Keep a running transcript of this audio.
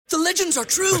The legends are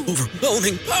true.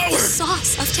 Overwhelming power!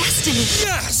 Sauce of destiny.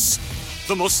 Yes!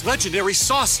 The most legendary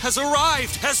sauce has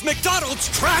arrived as McDonald's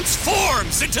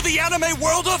transforms into the anime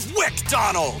world of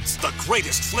WickDonald's. The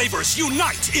greatest flavors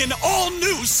unite in all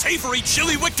new savory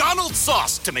chili McDonald's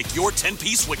sauce to make your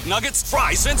 10-piece Wick Nuggets,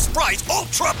 fries, and Sprite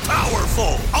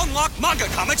ultra-powerful. Unlock manga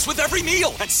comics with every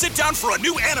meal and sit down for a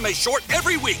new anime short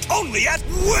every week only at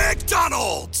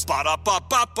WickDonald's.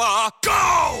 Ba-da-ba-ba-ba,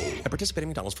 go! At participating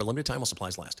McDonald's for a limited time while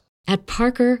supplies last. At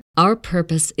Parker, our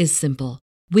purpose is simple.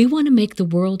 We want to make the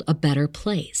world a better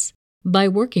place by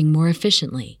working more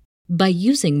efficiently, by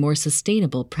using more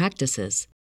sustainable practices,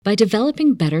 by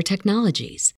developing better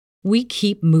technologies. We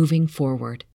keep moving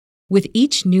forward. With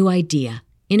each new idea,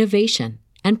 innovation,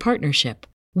 and partnership,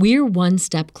 we're one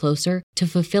step closer to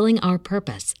fulfilling our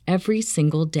purpose every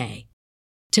single day.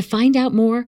 To find out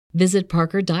more, visit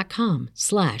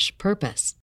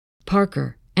parker.com/purpose.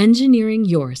 Parker, engineering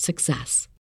your success.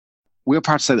 We're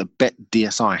proud to say that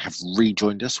BetDSI have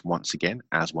rejoined us once again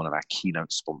as one of our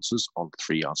keynote sponsors on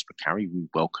 3 yards per carry. We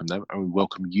welcome them and we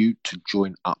welcome you to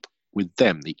join up with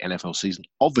them. The NFL season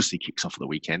obviously kicks off at the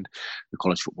weekend. The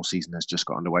college football season has just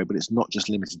got underway, but it's not just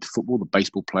limited to football. The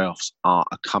baseball playoffs are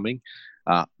coming.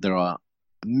 There are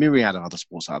a myriad of other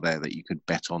sports out there that you could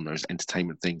bet on. There's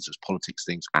entertainment things, there's politics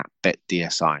things at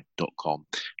betdsi.com.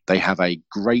 They have a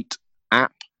great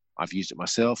app. I've used it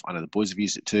myself. I know the boys have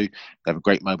used it too. They have a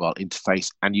great mobile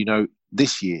interface. And you know,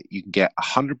 this year you can get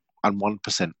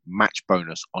 101% match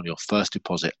bonus on your first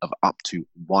deposit of up to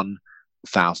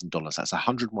 $1,000. That's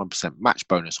 101% match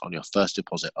bonus on your first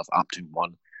deposit of up to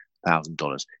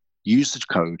 $1,000. Use the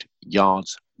code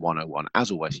YARDS101. As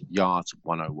always,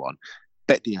 YARDS101.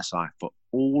 BetDSI for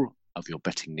all of your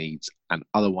betting needs and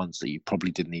other ones that you probably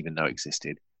didn't even know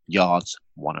existed. Yards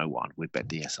 101 with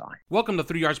BetDSI. Welcome to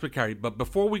 3 Yards Per Carry, but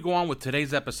before we go on with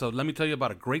today's episode, let me tell you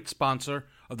about a great sponsor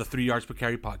of the 3 Yards Per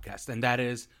Carry podcast, and that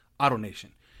is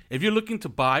AutoNation. If you're looking to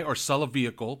buy or sell a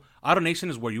vehicle, AutoNation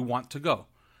is where you want to go.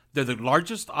 They're the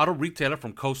largest auto retailer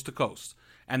from coast to coast,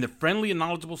 and the friendly and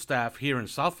knowledgeable staff here in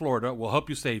South Florida will help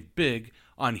you save big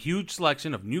on huge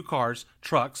selection of new cars,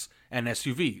 trucks, and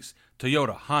SUVs,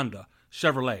 Toyota, Honda,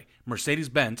 Chevrolet,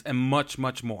 Mercedes-Benz, and much,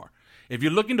 much more. If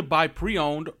you're looking to buy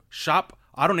pre-owned, shop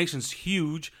AutoNation's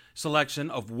huge selection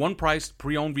of one-priced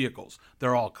pre-owned vehicles.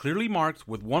 They're all clearly marked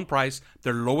with one price,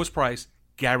 their lowest price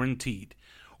guaranteed.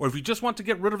 Or if you just want to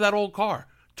get rid of that old car,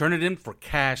 turn it in for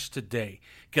cash today.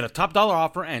 Get a top dollar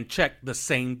offer and check the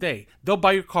same day. They'll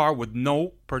buy your car with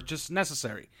no purchase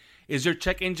necessary. Is your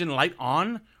check engine light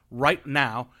on? Right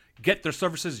now, get their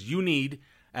services you need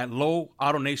at low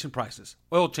AutoNation prices.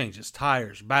 Oil changes,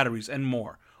 tires, batteries, and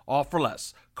more. All for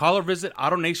less. Call or visit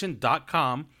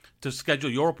AutoNation.com to schedule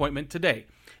your appointment today.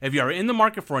 If you are in the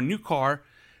market for a new car,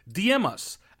 DM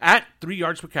us at 3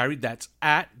 Yards Per Carry. That's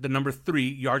at the number 3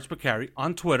 Yards Per Carry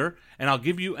on Twitter. And I'll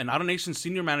give you an AutoNation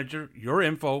senior manager your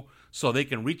info so they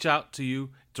can reach out to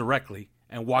you directly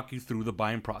and walk you through the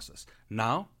buying process.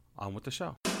 Now, on with the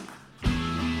show.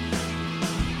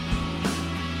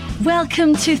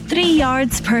 Welcome to 3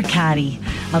 Yards Per Carry,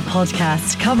 a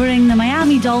podcast covering the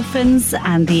Miami Dolphins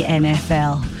and the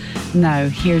NFL. Now,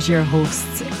 here's your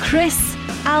hosts, Chris,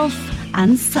 Alf,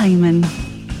 and Simon.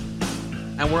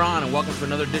 And we're on, and welcome to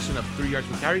another edition of 3 Yards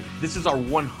Per Carry. This is our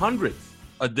 100th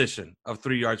edition of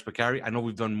 3 Yards Per Carry. I know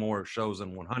we've done more shows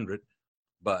than 100,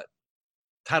 but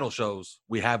title shows,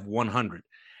 we have 100.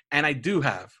 And I do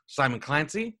have Simon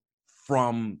Clancy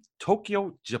from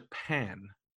Tokyo, Japan.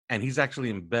 And he's actually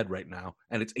in bed right now,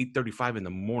 and it's 8:35 in the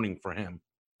morning for him.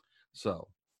 So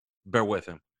bear with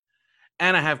him.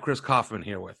 And I have Chris Kaufman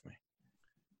here with me.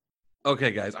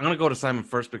 Okay, guys, I'm going to go to Simon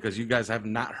first because you guys have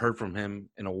not heard from him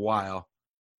in a while.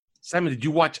 Simon, did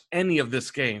you watch any of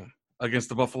this game against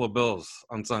the Buffalo Bills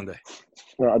on Sunday?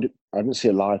 Well, I didn't see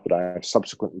it live, but I have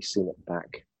subsequently seen it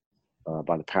back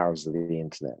by the powers of the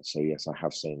internet. So, yes, I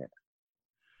have seen it.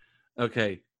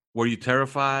 Okay. Were you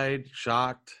terrified,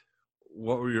 shocked?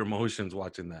 What were your emotions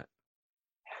watching that?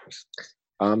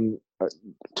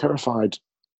 Terrified,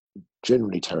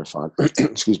 generally terrified.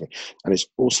 Excuse me. And it's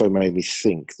also made me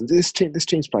think that this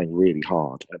team's playing really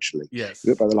hard, actually. Yes.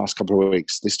 Look, by the last couple of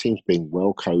weeks, this team's been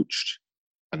well coached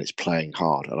and it's playing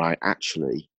hard. And I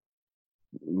actually,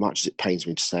 much as it pains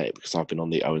me to say it, because I've been on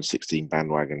the 0-16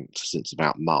 bandwagon since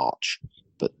about March,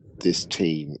 but this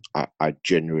team, I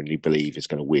genuinely believe is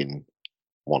going to win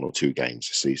 1 or 2 games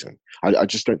this season. I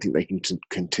just don't think they can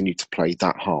continue to play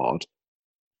that hard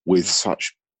with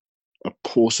such a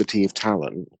paucity of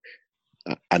talent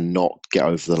and not get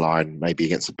over the line, maybe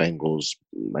against the Bengals,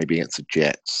 maybe against the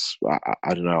Jets.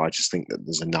 I don't know. I just think that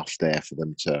there's enough there for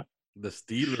them to... The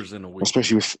Steelers in a week.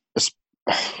 Especially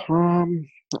I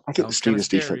think the Steelers'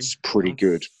 defense is pretty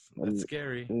good. That's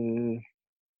scary.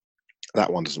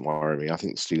 That one doesn't worry me. I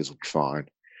think the Steelers will be fine.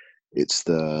 It's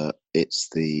the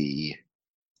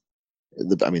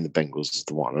Bengals is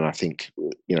the one, and I think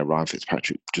Ryan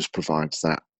Fitzpatrick just provides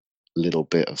that little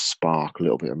bit of spark, a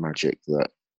little bit of magic in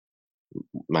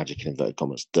inverted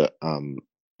commas that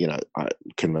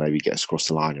can maybe get us across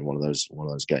the line in one of those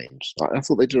games. I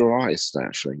thought they did all right yesterday,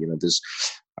 actually.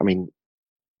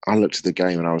 I looked at the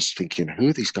game and I was thinking, who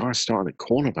are these guys starting at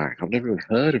cornerback? I've never even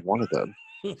heard of one of them.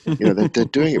 They're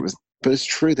doing it with, but it's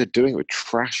true, they're doing it with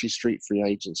trashy street free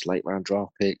agents, late round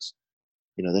draft picks.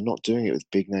 They're not doing it with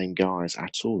big name guys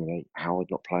at all. Howard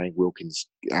not playing, Wilkins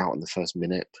out in the first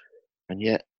minute, and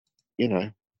yet,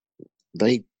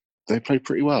 they played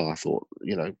pretty well. I thought,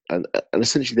 and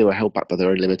essentially they were held back by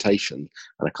their own limitation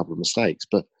and a couple of mistakes.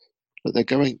 But they're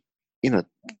going,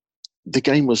 the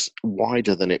game was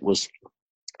wider than it was.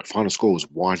 Final score was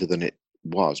wider than it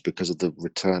was because of the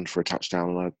return for a touchdown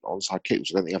and an onside kick,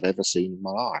 which I don't think I've ever seen in my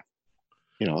life.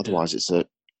 Otherwise it's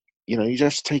you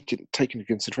just take into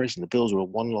consideration the Bills were a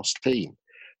one-loss team,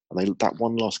 and that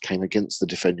one loss came against the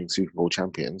defending Super Bowl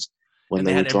champions when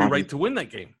they had every right to win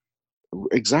that game.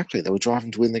 Exactly, they were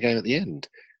driving to win the game at the end.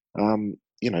 On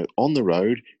the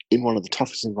road in one of the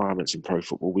toughest environments in pro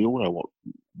football. We all know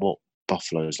what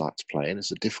Buffalo's like to play in.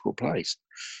 It's a difficult place,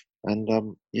 and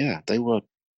they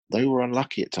were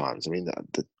unlucky at times. I mean,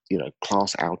 the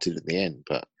class outed at the end,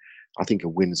 but I think a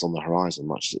win's on the horizon,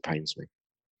 much as it pains me.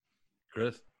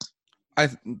 Chris?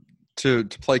 To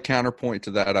play counterpoint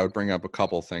to that, I would bring up a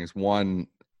couple of things. One,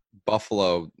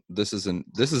 Buffalo, this is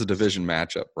a division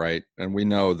matchup, right? And we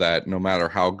know that no matter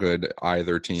how good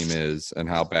either team is and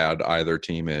how bad either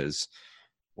team is,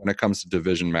 when it comes to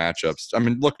division matchups, I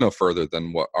mean, look no further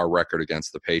than what our record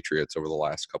against the Patriots over the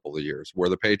last couple of years. Were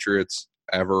the Patriots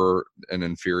ever an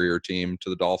inferior team to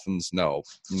the Dolphins? No,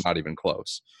 not even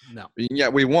close. No.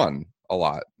 Yet we won a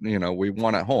lot. We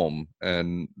won at home,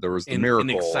 and there was the miracle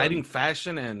in exciting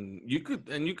fashion, and you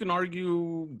can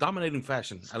argue dominating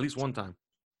fashion at least one time.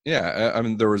 Yeah, I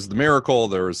mean, there was the miracle.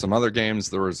 There were some other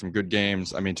games. There were some good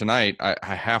games. I mean, tonight, I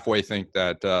halfway think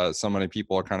that so many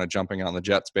people are kind of jumping on the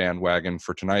Jets bandwagon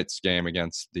for tonight's game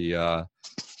against the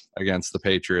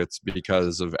Patriots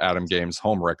because of Adam Game's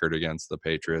home record against the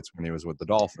Patriots when he was with the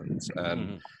Dolphins.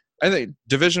 And I think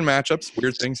division matchups,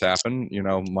 weird things happen.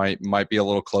 Might be a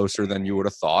little closer than you would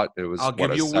have thought. It was. I'll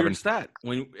give you a weird stat.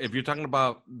 If you're talking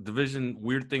about division,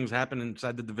 weird things happen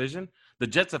inside the division. The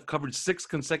Jets have covered 6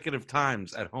 consecutive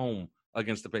times at home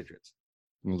against the Patriots.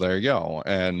 Well, there you go.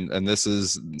 And this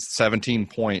is 17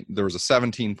 point. There was a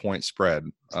 17-point spread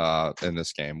in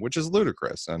this game, which is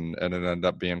ludicrous, and it ended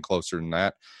up being closer than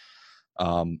that.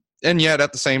 And yet,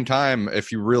 at the same time,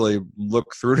 if you really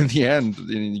look through to the end,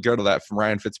 you go to that from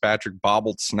Ryan Fitzpatrick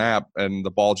bobbled snap, and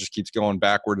the ball just keeps going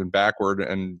backward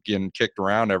and getting kicked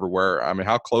around everywhere. I mean,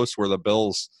 how close were the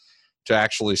Bills to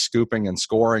actually scooping and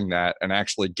scoring that and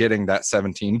actually getting that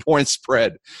 17-point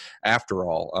spread after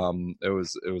all? It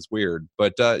was weird.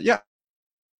 But, I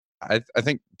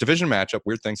think division matchup,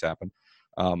 weird things happen.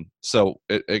 So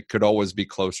it could always be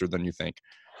closer than you think.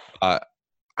 I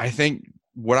think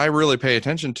what I really pay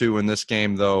attention to in this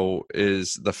game, though,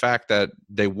 is the fact that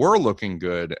they were looking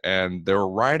good and they were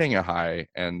riding a high.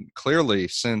 And clearly,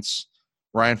 since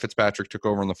Ryan Fitzpatrick took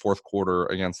over in the fourth quarter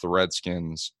against the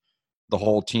Redskins, the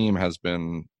whole team has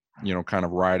been, kind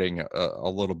of riding a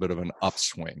little bit of an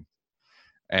upswing.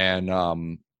 And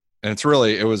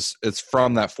it's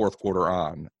from that fourth quarter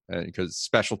on, because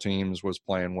special teams was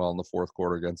playing well in the fourth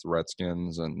quarter against the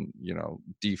Redskins, and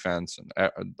defense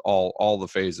and all the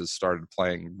phases started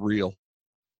playing real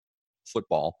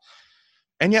football,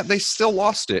 and yet they still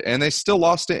lost it, and they still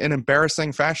lost it in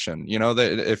embarrassing fashion.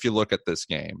 If you look at this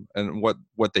game and what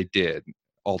they did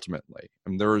ultimately,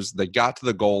 and they got to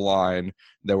the goal line,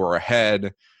 they were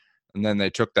ahead, and then they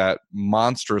took that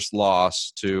monstrous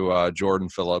loss to Jordan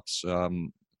Phillips. As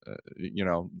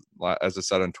I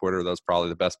said on Twitter, those probably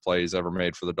the best plays ever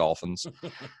made for the Dolphins.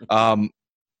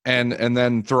 And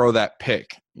then throw that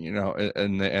pick, in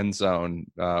the end zone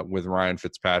with Ryan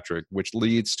Fitzpatrick, which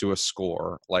leads to a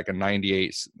score, like a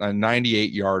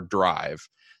 98-yard drive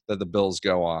that the Bills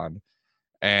go on.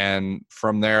 And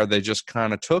from there, they just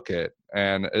kind of took it.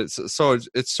 And it's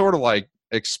sort of like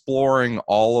exploring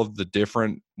all of the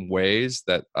different ways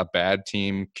that a bad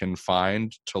team can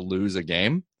find to lose a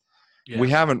game. Yeah.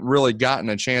 We hadn't really gotten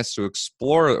a chance to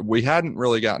explore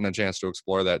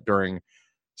that during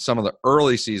some of the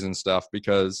early season stuff,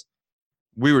 because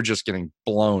we were just getting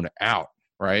blown out,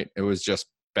 right? It was just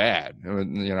bad. It was,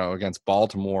 against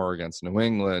Baltimore, against New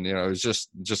England, it was just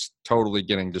totally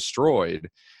getting destroyed.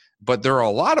 but there are a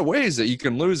lot of ways that you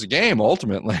can lose a game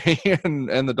ultimately,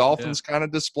 and the Dolphins kind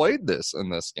of displayed this in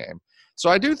this game. So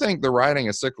I do think they're riding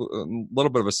a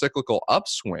little bit of a cyclical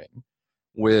upswing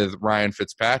with Ryan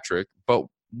Fitzpatrick, but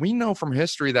we know from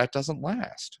history that doesn't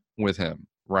last with him,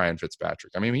 Ryan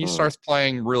Fitzpatrick. I mean, he starts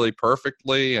playing really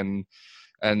perfectly and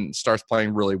starts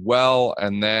playing really well,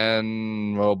 and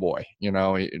then, oh boy,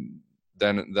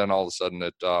 then all of a sudden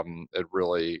it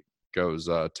really goes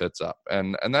tits up,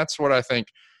 and that's what I think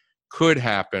could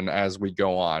happen as we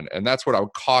go on, and that's what I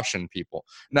would caution people.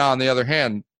 Now, on the other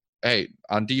hand, hey,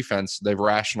 on defense, they've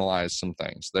rationalized some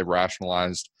things. They've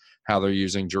rationalized how they're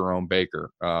using Jerome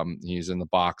Baker. He's in the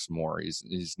box more.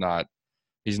 He's not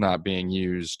being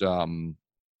used, in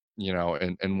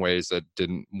ways that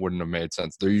wouldn't have made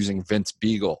sense. They're using Vince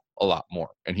Beagle a lot more,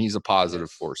 and he's a positive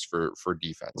force for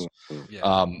defense.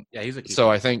 He's a key.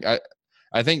 So I think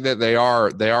that they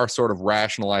are sort of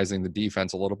rationalizing the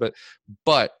defense a little bit,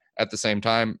 but at the same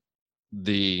time,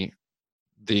 the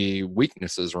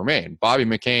weaknesses remain. Bobby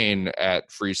McCain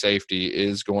at free safety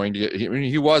is going to get,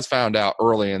 he was found out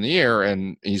early in the year,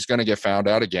 and he's going to get found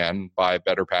out again by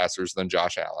better passers than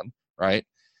Josh Allen, right?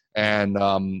 And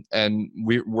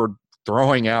we're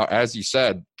throwing out, as you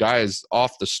said, guys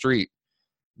off the street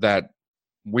that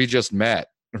we just met,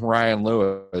 Ryan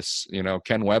Lewis,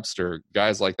 Ken Webster,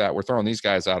 guys like that. We're throwing these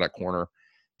guys out at corner.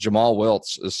 Jamal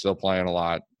Wiltz is still playing a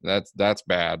lot. That's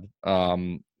bad.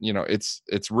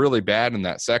 It's really bad in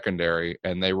that secondary,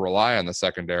 and they rely on the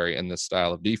secondary in this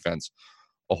style of defense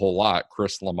a whole lot.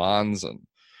 Chris Lamons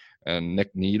and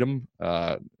Nick Needham,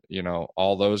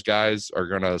 all those guys are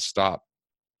going to stop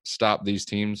these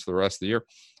teams for the rest of the year.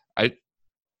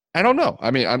 I don't know.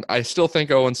 I mean, I still think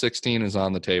 0-16 is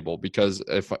on the table, because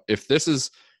if this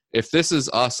is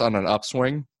us on an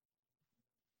upswing,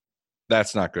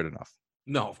 that's not good enough.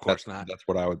 No, of course not. That's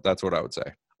what I would say.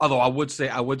 Although I would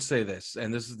say this,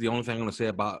 and this is the only thing I'm going to say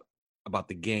about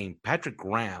the game. Patrick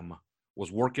Graham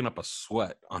was working up a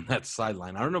sweat on that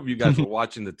sideline. I don't know if you guys were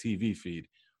watching the TV feed,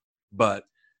 but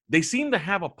they seem to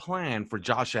have a plan for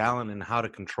Josh Allen and how to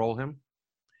control him.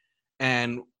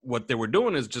 And what they were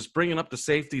doing is just bringing up the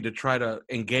safety to try to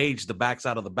engage the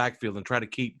backside of the backfield and try to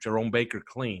keep Jerome Baker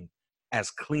clean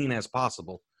as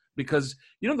possible. Because,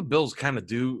 the Bills kind of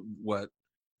do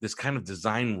this kind of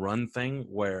design run thing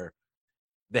where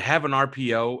they have an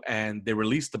RPO and they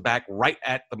release the back right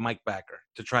at the Mike backer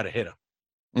to try to hit him.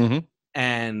 Mm-hmm.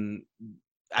 And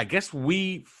I guess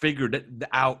we figured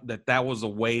out that was a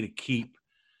way to keep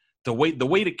the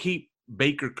way to keep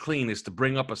Baker clean is to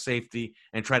bring up a safety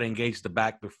and try to engage the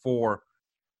back before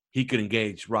he could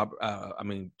engage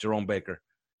Jerome Baker.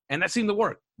 And that seemed to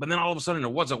work. But then all of a sudden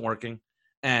it wasn't working.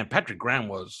 And Patrick Graham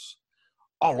was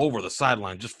all over the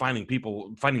sideline, just finding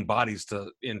bodies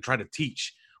and try to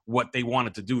teach what they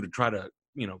wanted to do to try to,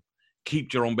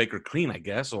 keep Jerome Baker clean, I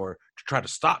guess, or to try to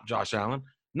stop Josh Allen.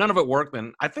 None of it worked.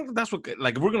 And I think that's what, if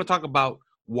we're going to talk about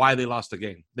why they lost the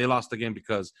game,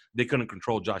 because they couldn't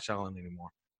control Josh Allen anymore.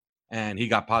 And he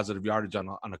got positive yardage on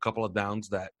a couple of downs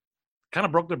that kind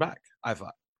of broke their back, I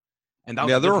thought. And that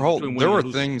was there were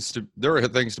things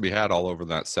to be had all over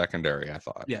that secondary, I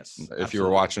thought. Yes. If absolutely. you were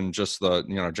watching just the,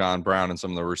 John Brown and some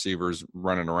of the receivers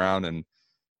running around, and,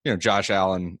 Josh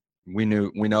Allen, we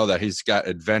know that he's got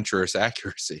adventurous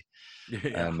accuracy.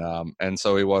 Yeah. And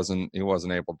so he wasn't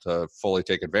able to fully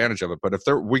take advantage of it. But if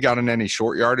we got in any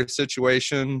short yardage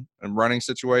situation and running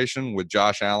situation with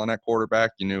Josh Allen at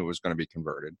quarterback, you knew it was going to be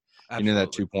converted. Absolutely. You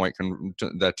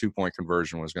knew that 2-point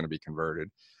conversion was going to be converted.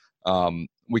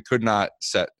 We could not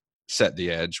set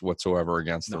the edge whatsoever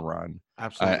against the run.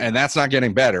 Absolutely. And that's not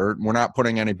getting better. We're not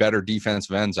putting any better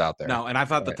defensive ends out there. No, and I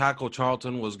thought the tackle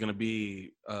Charlton was going to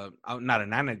be not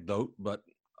an anecdote, but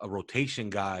a rotation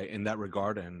guy in that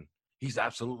regard, and he's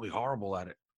absolutely horrible at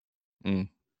it.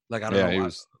 Like, I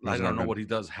don't know what he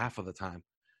does half of the time.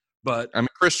 But I mean,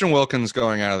 Christian Wilkins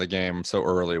going out of the game so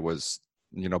early was,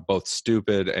 both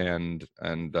stupid and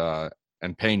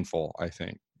painful, I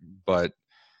think. But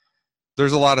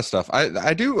there's a lot of stuff.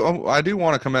 I do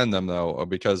want to commend them, though,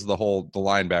 because the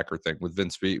linebacker thing with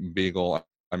Vince Beagle.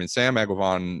 I mean, Sam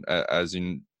Eguavoen, as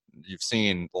you've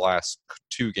seen the last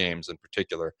 2 games in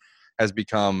particular, has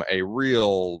become a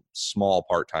real small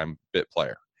part-time bit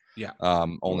player. Yeah.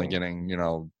 Only getting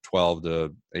 12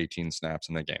 to 18 snaps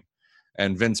in the game.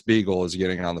 And Vince Beagle is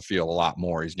getting on the field a lot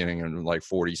more. He's getting like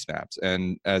 40 snaps.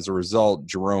 And as a result,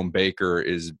 Jerome Baker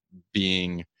is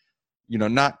being,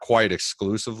 not quite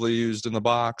exclusively used in the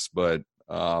box, but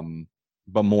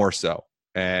more so.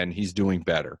 And he's doing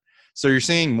better. So you're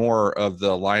seeing more of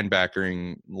the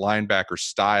linebacker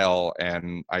style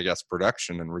and, I guess,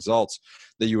 production and results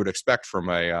that you would expect from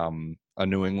a a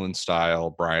New England style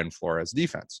Brian Flores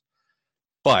defense.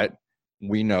 But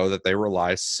we know that they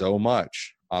rely so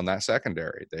much on that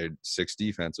secondary. They had 6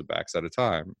 defensive backs at a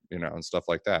time, and stuff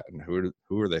like that. And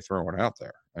who are they throwing out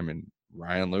there? I mean,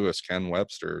 Ryan Lewis, Ken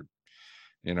Webster,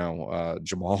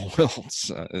 Jamal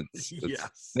Wiltz, it's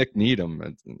Yes. Nick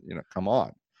Needham. Come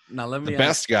on. Now let me The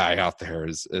best guy out there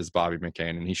is Bobby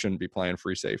McCain, and he shouldn't be playing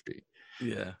free safety.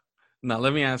 Yeah. Now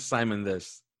let me ask Simon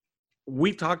this.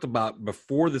 We talked about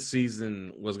before the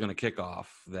season was going to kick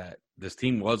off that this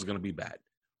team was going to be bad.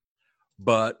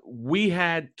 But we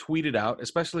had tweeted out,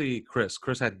 especially Chris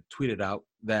had tweeted out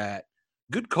that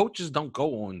good coaches don't go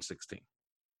 0-16.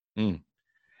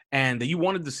 And that you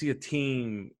wanted to see a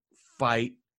team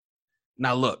fight.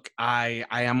 Now, look, I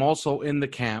am also in the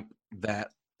camp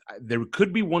that there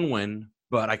could be 1 win,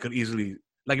 but I could easily,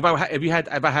 like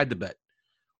if I had to bet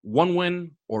 1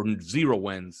 win or 0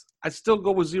 wins, I'd still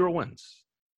go with 0 wins.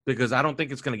 Because I don't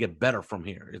think it's going to get better from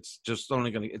here. It's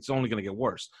only going to get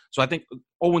worse. So I think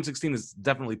 0-16 is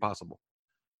definitely possible.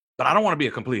 But I don't want to be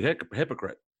a complete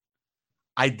hypocrite.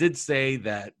 I did say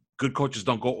that good coaches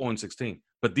don't go 0-16,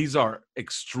 but these are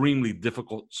extremely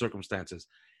difficult circumstances.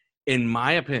 In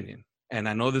my opinion, and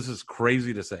I know this is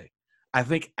crazy to say, I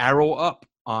think arrow up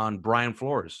on Brian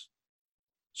Flores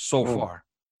so far.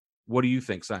 What do you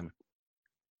think, Simon?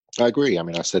 I agree. I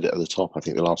mean, I said it at the top. I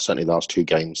think certainly the last 2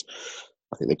 games,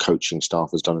 I think the coaching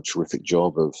staff has done a terrific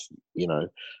job of,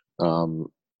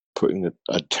 putting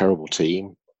a terrible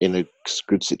team in a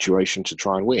good situation to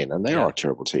try and win. And they are a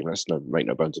terrible team. Let's make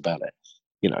no bones about it.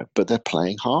 But they're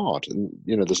playing hard, and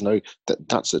there's no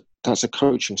that's a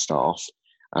coaching staff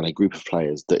and a group of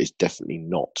players that is definitely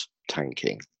not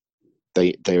tanking.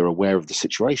 They are aware of the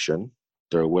situation.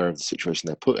 They're aware of the situation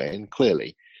they're put in,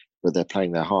 clearly, but they're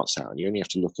playing their hearts out. And you only have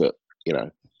to look at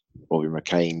Bobby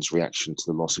McCain's reaction to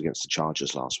the loss against the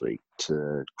Chargers last week,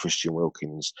 to Christian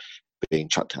Wilkins being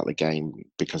chucked out of the game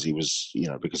because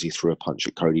he threw a punch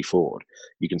at Cody Ford.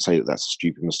 You can say that that's a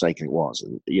stupid mistake, and it was,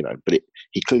 but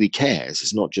he clearly cares.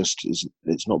 It's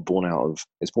not born out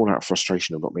of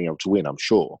frustration of not being able to win, I'm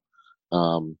sure.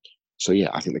 So yeah,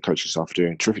 I think the coaching staff are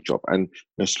doing a terrific job. And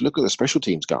let's look at the special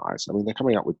teams guys. I mean, they're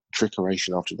coming up with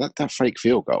trickeration after that fake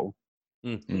field goal.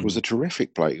 It was a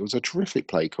terrific play. It was a terrific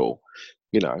play call.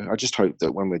 I just hope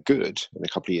that when we're good in a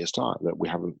couple of years' time, that we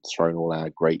haven't thrown all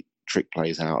our great trick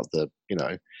plays out of the,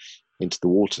 into the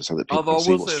water so that people can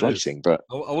see what's floating. But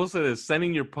I will say this: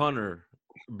 sending your punter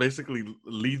basically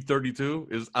lead 32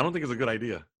 I don't think is a good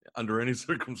idea under any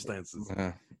circumstances.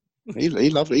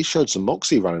 He showed some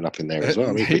moxie running up in there as well.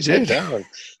 I mean, he did down and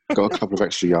got a couple of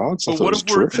extra yards. But what if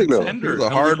we're a contender? It was a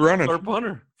hard running. Our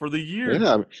punter for the year.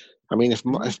 Yeah, I mean, if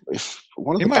one of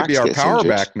the might be our power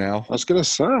injured, back now. I was going to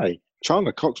say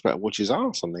Chandler Cox better watch his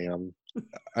ass on the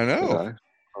I know.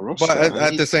 But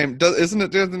at the same, doesn't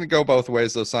it go both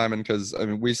ways though, Simon? Because I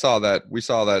mean, we saw that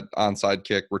onside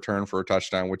kick return for a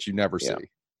touchdown, which you never see.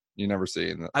 You never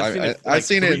see. I've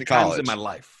seen it in college in my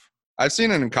life. I've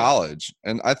seen it in college,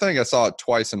 and I think I saw it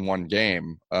twice in one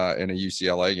game, in a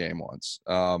UCLA game once.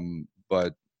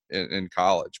 But in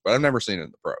college, but I've never seen it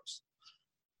in the pros.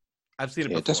 I've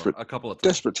seen it before a couple of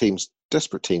times.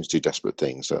 Desperate teams do desperate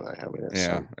things, don't they? I mean,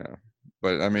 yeah.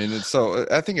 But I mean,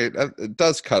 I think it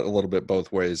does cut a little bit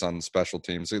both ways on the special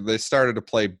teams. They started to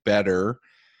play better,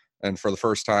 and for the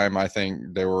first time, I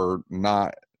think they were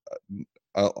not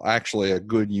actually a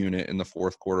good unit in the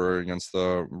fourth quarter against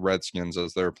the Redskins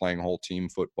as they were playing whole team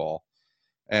football.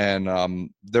 And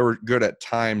they were good at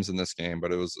times in this game,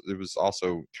 but it was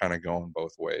also kind of going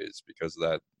both ways because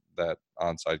of that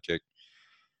onside kick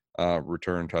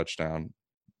return touchdown.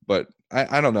 But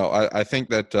I don't know. I think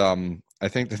that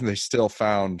they still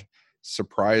found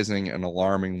surprising and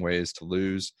alarming ways to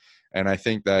lose. And I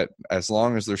think that as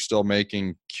long as they're still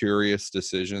making curious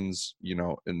decisions,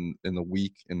 in the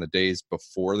week, in the days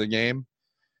before the game,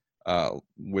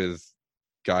 with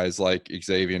guys like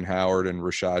Xavier Howard and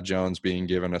Rashad Jones being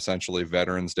given essentially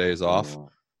veterans days off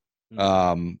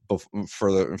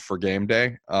for game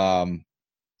day,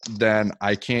 then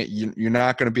I can't. You're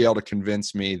not going to be able to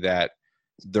convince me that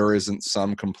there isn't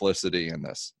some complicity in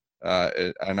this.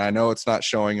 And I know it's not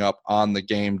showing up on the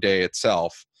game day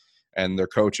itself, and they're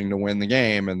coaching to win the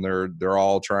game, and they're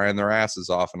all trying their asses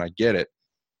off, and I get it,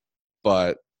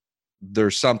 but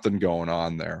there's something going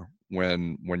on there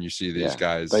when you see these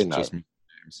guys just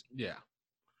games. Yeah,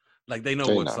 like they know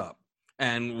what's up,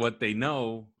 and what they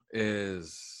know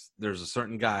is there's a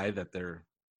certain guy that they're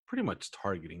pretty much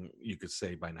targeting, you could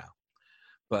say by now.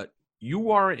 But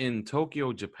you are in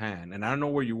Tokyo, Japan, and I don't know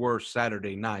where you were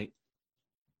Saturday night,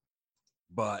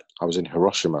 but I was in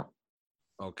Hiroshima.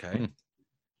 Okay.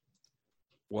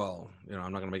 Well,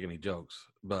 I'm not gonna make any jokes,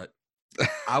 but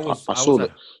I was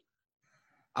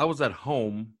I was at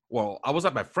home. Well, I was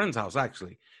at my friend's house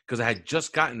actually because I had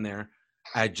just gotten there.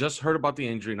 I had just heard about the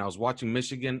injury, and I was watching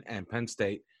Michigan and Penn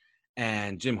State,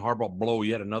 and Jim Harbaugh blow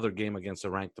yet another game against a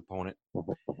ranked opponent.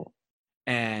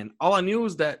 And all I knew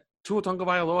was that Tua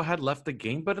Tagovailoa had left the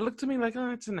game, but it looked to me like,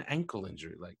 it's an ankle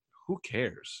injury. Like, who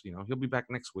cares? He'll be back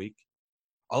next week.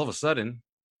 All of a sudden,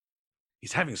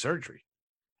 he's having surgery.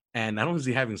 And not only is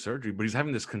he having surgery, but he's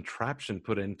having this contraption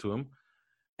put into him.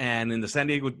 And in the San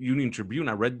Diego Union Tribune,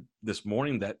 I read this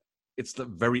morning that it's a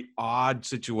very odd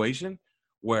situation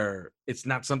where it's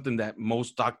not something that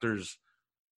most doctors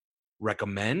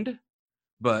recommend.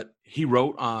 But he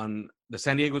wrote on the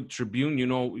San Diego Tribune, you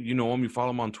know him, you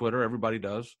follow him on Twitter, everybody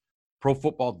does. Pro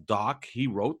Football Doc, he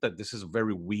wrote that this is a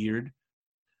very weird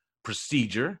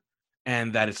procedure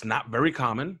and that it's not very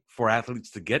common for athletes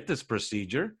to get this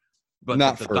procedure. But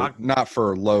not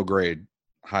for low grade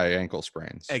high ankle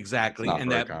sprains. Exactly.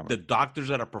 And that common. The doctors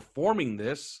that are performing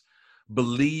this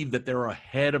believe that they're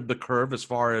ahead of the curve as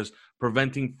far as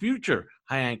preventing future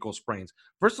high ankle sprains.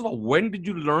 First of all, when did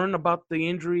you learn about the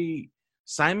injury,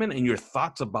 Simon, and your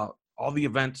thoughts about all the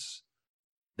events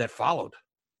that followed?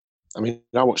 I mean,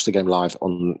 I watched the game live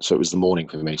so it was the morning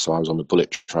for me. So I was on the bullet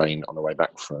train on the way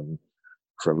back from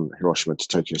Hiroshima to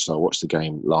Tokyo. So I watched the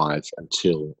game live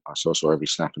until I saw every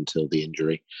snap until the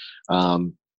injury.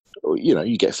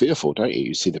 You get fearful, don't you?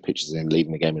 You see the pictures of him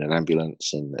leaving the game in an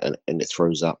ambulance, and it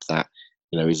throws up that,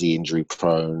 is he injury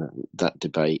prone? That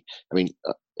debate. I mean,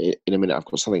 in a minute, I've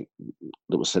got something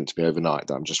that was sent to me overnight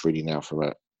that I'm just reading now from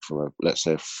a let's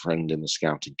say a friend in the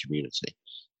scouting community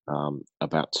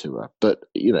about Tua. But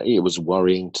it was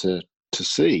worrying to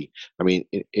see. I mean,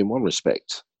 in one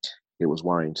respect, it was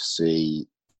worrying to see.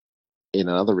 In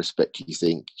another respect, you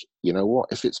think, what?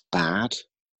 If it's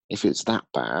that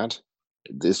bad,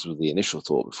 this was the initial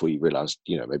thought before you realised,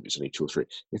 maybe it's only 2 or 3.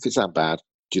 If it's that bad,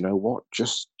 do you know what?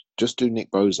 Just do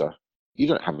Nick Bosa. You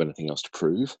don't have anything else to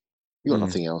prove. You've got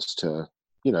nothing else to,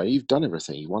 you've done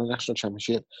everything. You won a national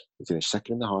championship. You finished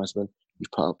second in the Heisman.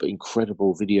 You've put up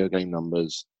incredible video game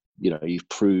numbers. You've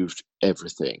proved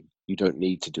everything. You don't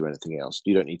need to do anything else.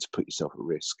 You don't need to put yourself at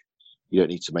risk. You don't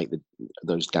need to make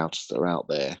those doubters that are out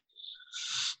there.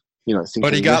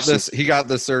 But he got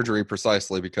this surgery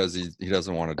precisely because he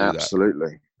doesn't want to do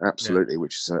absolutely. Yeah.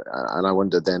 Which is, and I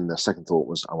wonder. Then the second thought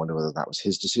was, I wonder whether that was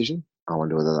his decision. I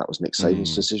wonder whether that was Nick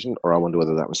Saban's decision, or I wonder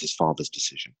whether that was his father's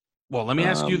decision. Well, let me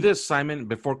ask you this, Simon,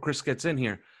 before Chris gets in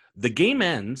here. The game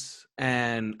ends,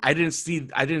 and I didn't see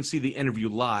the interview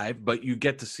live, but you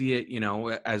get to see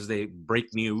it, as they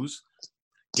break news.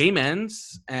 Game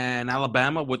ends, and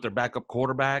Alabama with their backup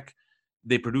quarterback.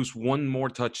 They produce one more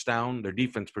touchdown. Their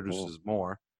defense produces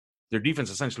more. Their defense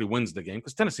essentially wins the game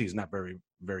because Tennessee is not very,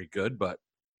 very good. But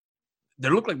there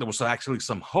looked like there was actually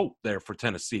some hope there for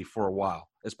Tennessee for a while,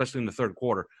 especially in the third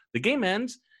quarter. The game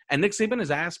ends, and Nick Saban is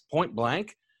asked point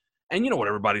blank, and you know what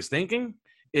everybody's thinking,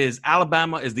 is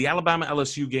the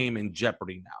Alabama-LSU game in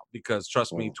jeopardy now? Because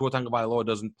trust me, Tua Tagovailoa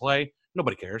doesn't play.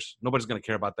 Nobody cares. Nobody's going to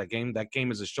care about that game. That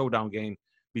game is a showdown game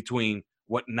between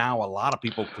what now a lot of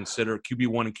people consider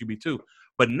QB1 and QB2.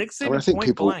 But Nick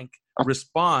Saban blank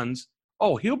responds,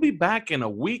 he'll be back in a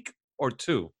week or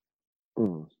 2.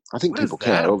 I think people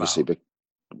care, obviously,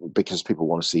 because people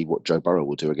want to see what Joe Burrow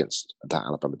will do against that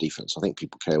Alabama defense. I think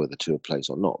people care whether Tua plays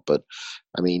or not. But,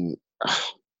 I mean,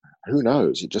 who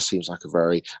knows? It just seems like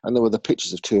and there were the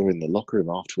pictures of Tua in the locker room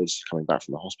afterwards, coming back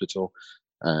from the hospital.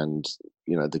 And,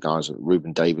 the guys at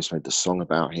Reuben Davis made the song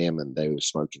about him, and they were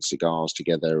smoking cigars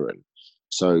together. And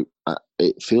so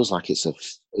it feels like it's a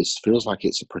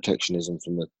protectionism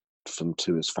from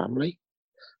Tua's family.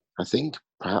 I think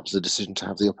perhaps the decision to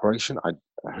have the operation.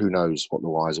 Who knows what the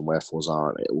whys and wherefores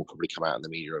are? It will probably come out in the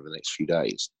media over the next few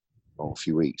days or a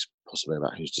few weeks, possibly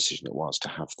about whose decision it was to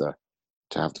have the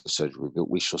surgery. But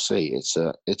we shall see. It's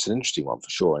an interesting one for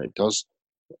sure, and it does.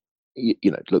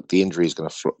 Look, the injury is going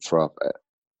to throw up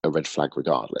a red flag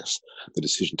regardless. The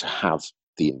decision to have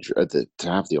the injury, to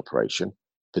have the operation,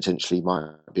 potentially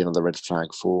might be another red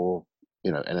flag for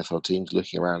NFL teams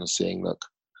looking around and seeing, look,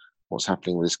 what's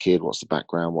happening with this kid, what's the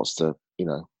background, what's the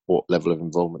what level of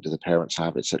involvement do the parents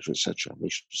have, etc., etc. We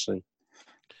should see.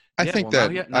 I think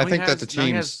that the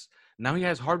teams now he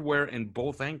has hardware in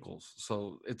both ankles,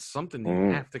 so it's something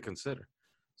you have to consider.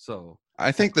 So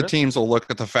I think the teams will look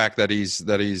at the fact that he's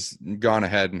gone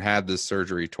ahead and had this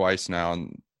surgery twice now,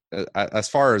 and as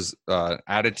far as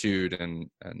attitude and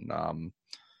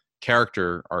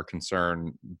character are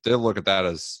concerned, they'll look at that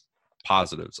as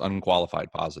positives,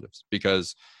 unqualified positives,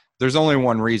 because there's only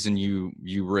one reason you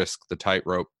risk the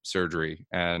tightrope surgery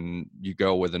and you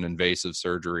go with an invasive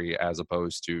surgery as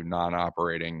opposed to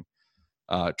non-operating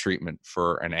treatment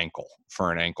for an ankle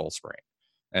sprain.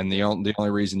 And the only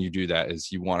reason you do that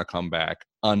is you want to come back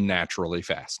unnaturally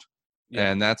fast.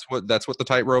 Yeah. And that's what the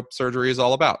tightrope surgery is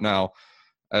all about. Now,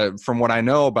 from what I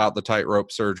know about the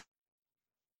tightrope surgery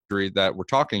that we're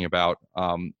talking about,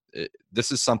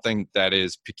 this is something that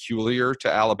is peculiar to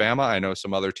Alabama. I know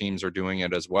some other teams are doing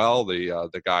it as well.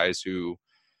 The guys who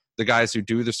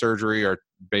do the surgery are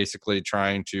basically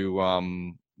trying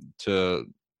to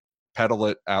peddle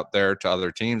it out there to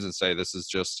other teams and say this is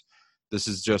just,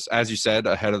 as you said,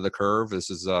 ahead of the curve. This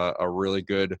is a really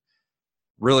good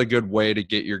way to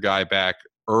get your guy back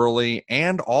early.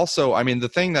 And also, I mean, the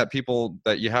thing that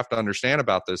you have to understand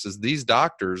about this is these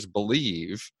doctors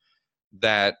believe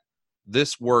that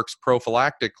this works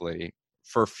prophylactically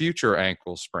for future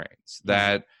ankle sprains,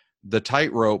 that the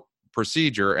tightrope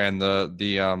procedure and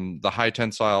the high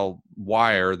tensile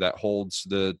wire that holds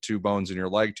the two bones in your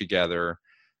leg together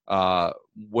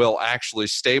will actually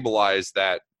stabilize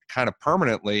that kind of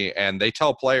permanently. And they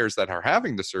tell players that are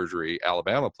having the surgery,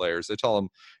 Alabama players, they tell them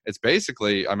it's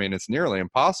basically, I mean, it's nearly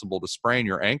impossible to sprain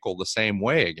your ankle the same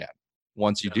way again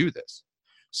once you do this.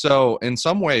 So in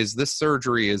some ways, this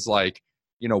surgery is like,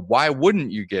 why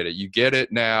wouldn't you get it? You get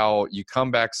it now, you come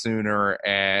back sooner,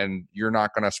 and you're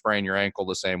not going to sprain your ankle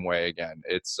the same way again.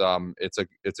 It's a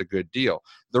good deal.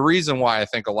 The reason why I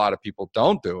think a lot of people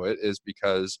don't do it is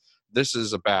because this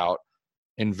is about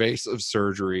invasive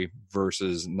surgery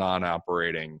versus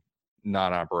non-operating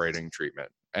treatment.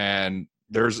 And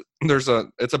it's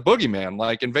a boogeyman.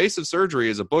 Like, invasive surgery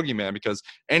is a boogeyman because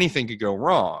anything could go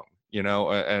wrong,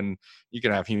 and you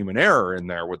can have human error in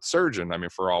there with the surgeon. I mean,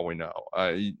 for all we know,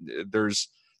 there's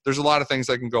a lot of things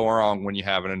that can go wrong when you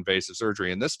have an invasive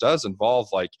surgery. And this does involve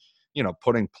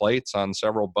putting plates on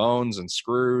several bones and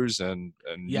screws and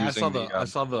yeah, I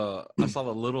saw the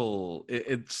little,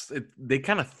 they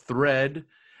kind of thread.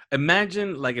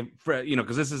 Imagine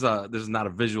because this is not a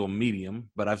visual medium,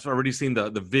 but I've already seen the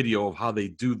video of how they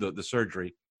do the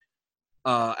surgery.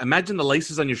 Imagine the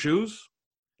laces on your shoes.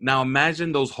 Now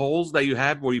imagine those holes that you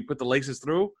have where you put the laces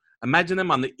through. Imagine them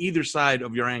on the either side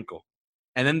of your ankle.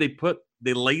 And then they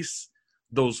lace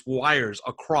those wires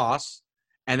across,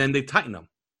 and then they tighten them.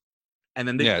 And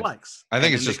then they flex. I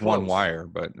think it's just one wire,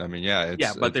 but I mean,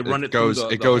 but they run it goes through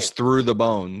it goes through the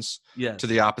bones to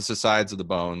the opposite sides of the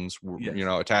bones,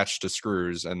 attached to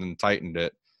screws, and then tightened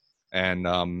it and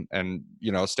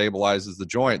stabilizes the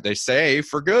joint. They say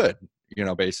for good,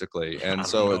 basically. And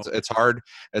so it's hard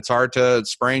to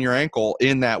sprain your ankle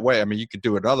in that way. I mean, you could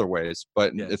do it other ways,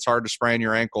 but it's hard to sprain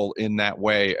your ankle in that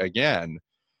way again.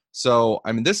 So,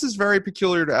 I mean, this is very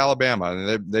peculiar to Alabama.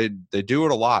 I mean, they do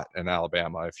it a lot in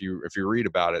Alabama. If you read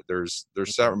about it, there's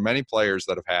many players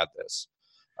that have had this,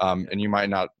 and you might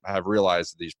not have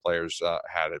realized that these players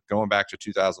had it. Going back to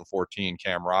 2014,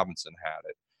 Cam Robinson had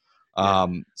it.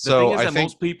 So I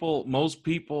think most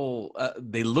people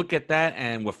they look at that,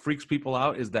 and what freaks people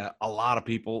out is that a lot of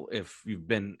people, if you've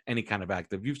been any kind of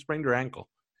active, you've sprained your ankle,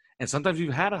 and sometimes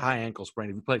you've had a high ankle sprain.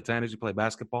 If you play tennis, you play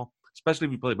basketball, especially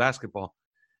if you play basketball.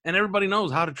 And everybody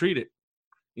knows how to treat it.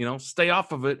 Stay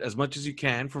off of it as much as you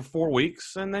can for 4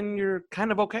 weeks, and then you're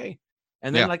kind of okay.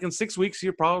 And then, in 6 weeks,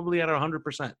 you're probably at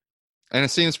 100%. And it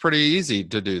seems pretty easy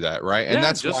to do that, right? And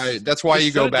that's why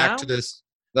you go back to this.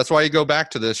 That's why you go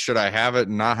back to this. Should I have it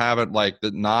and not have it? Like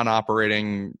the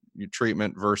non-operating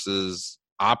treatment versus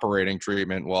operating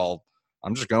treatment. Well,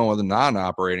 I'm just going with the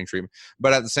non-operating treatment.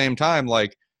 But at the same time,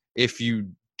 like, if you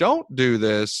don't do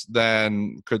this,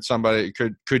 then could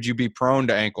you be prone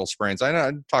to ankle sprains?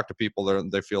 I talk to people that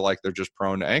they feel like they're just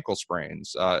prone to ankle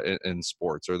sprains in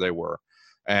sports, or they were,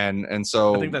 and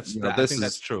so I think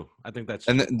that's true.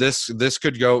 And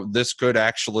this could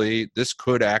actually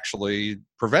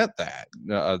prevent that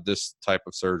this type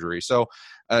of surgery. So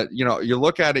you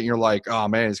look at it and you're like, oh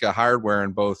man, he's got hardware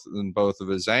in both of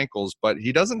his ankles, but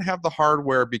he doesn't have the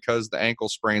hardware because the ankle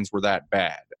sprains were that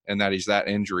bad and that he's that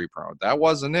injury prone. That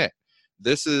wasn't it.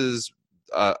 This is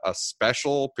a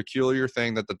special, peculiar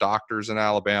thing that the doctors in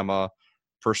Alabama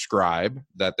prescribe,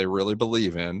 that they really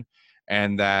believe in,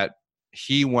 and that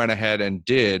he went ahead and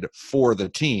did for the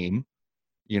team,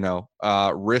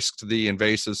 risked the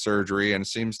invasive surgery, and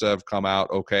seems to have come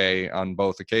out okay on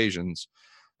both occasions,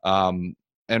 and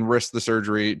risked the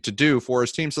surgery to do for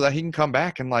his team so that he can come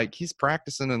back and he's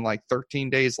practicing in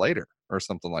 13 days later or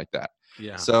something like that.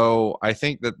 Yeah. So I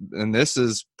think that, and this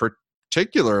is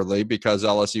particularly because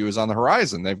LSU is on the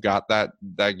horizon. They've got that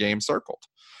game circled.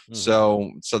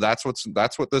 Mm-hmm. So that's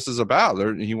what this is about.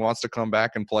 He wants to come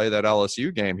back and play that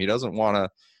LSU game. He doesn't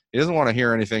want He doesn't want to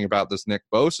hear anything about this Nick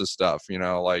Bosa stuff.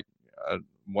 Like,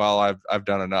 well, I've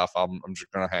done enough. I'm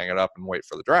just going to hang it up and wait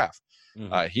for the draft.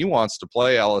 Mm-hmm. He wants to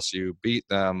play LSU, beat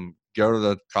them, go to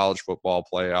the college football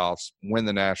playoffs, win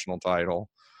the national title,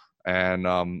 and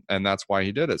that's why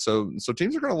he did it. So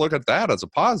teams are going to look at that as a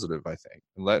positive, I think.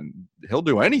 He'll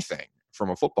do anything from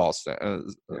a football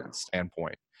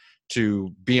standpoint to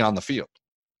be on the field.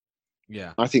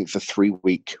 Yeah, I think the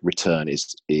 3-week return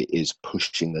is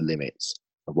pushing the limits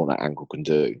of what that ankle can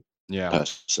do. Yeah,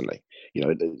 personally,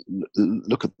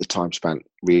 look at the time span.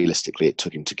 Realistically, it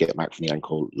took him to get back from the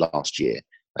ankle last year,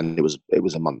 and it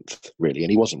was a month really.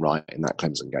 And he wasn't right in that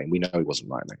Clemson game. We know he wasn't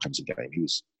right in that Clemson game. He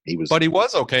was, but he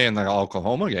was okay in the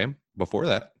Oklahoma game before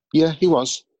that. Yeah, he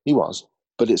was.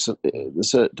 But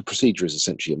the procedure is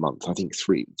essentially a month. I think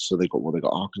 3. So they got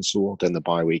Arkansas, then the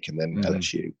bye week, and then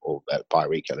LSU, or bye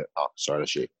week and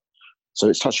LSU. So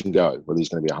it's touch and go whether he's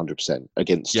going to be 100%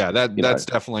 against. Yeah, that's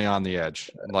definitely on the edge.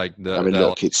 Like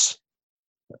look, it's,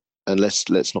 and let's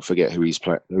not forget who he's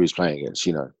playing against.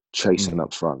 Chasing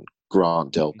up front,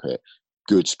 Grant Delpit,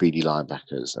 good speedy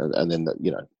linebackers, and then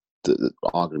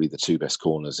arguably the 2 best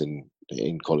corners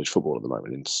in college football at the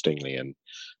moment, in Stingley and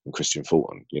Christian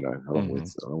Fulton.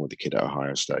 Along with the kid at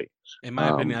Ohio State. In my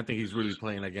opinion, I think he's really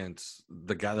playing against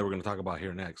the guy that we're going to talk about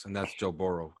here next, and that's Joe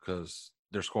Burrow, because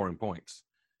they're scoring points.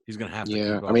 He's going to have to.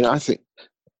 Yeah, I mean, I think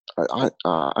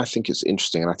it's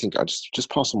interesting, and I think I just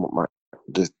pass on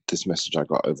this message I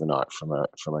got overnight from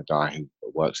a guy who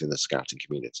works in the scouting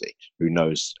community, who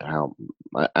knows how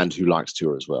and who likes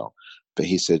Tua as well. But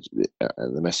he said,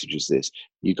 the message is this: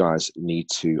 you guys need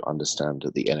to understand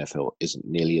that the NFL isn't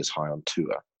nearly as high on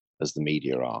Tua as the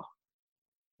media are,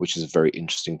 which is a very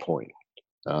interesting point.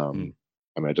 I mean,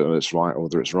 I don't know if it's right or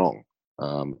whether it's wrong.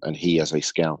 And he, as a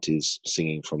scout, is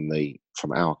singing from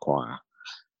our choir.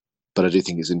 But I do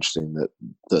think it's interesting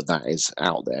that is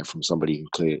out there from somebody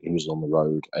who's on the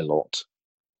road a lot,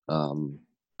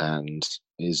 and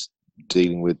is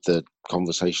dealing with the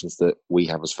conversations that we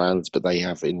have as fans, but they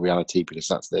have in reality, because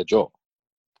that's their job.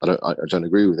 I don't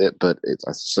agree with it, but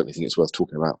I certainly think it's worth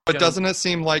talking about. But doesn't it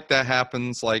seem like that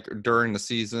happens like during the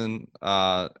season,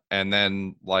 and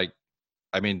then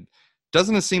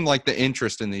doesn't it seem like the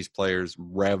interest in these players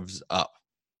revs up?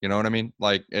 You know what I mean?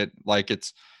 Like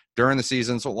it's during the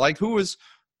season. So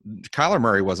Kyler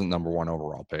Murray wasn't number 1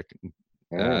 overall pick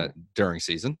during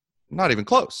season. Not even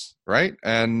close, right?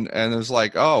 And it was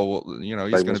like, he's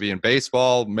going to be in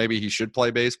baseball. Maybe he should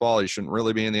play baseball. He shouldn't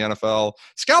really be in the NFL.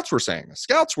 Scouts were saying this.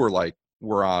 Scouts were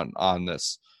on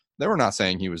this. They were not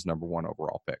saying he was number 1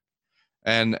 overall pick.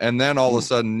 And then all of a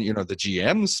sudden, the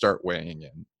GMs start weighing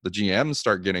in. The GMs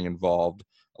start getting involved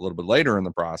a little bit later in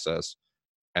the process,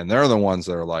 and they're the ones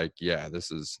that are like, "Yeah, this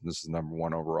is number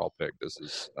 1 overall pick.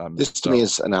 This to me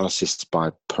is analysis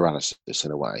by paralysis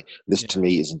in a way. This to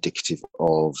me is indicative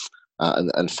of,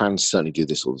 and fans certainly do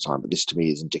this all the time. But this to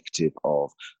me is indicative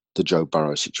of the Joe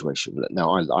Burrow situation.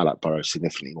 Now, I like Burrow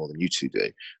significantly more than you two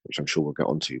do, which I'm sure we'll get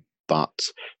onto. But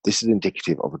this is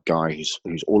indicative of a guy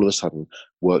who's all of a sudden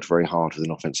worked very hard with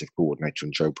an offensive coordinator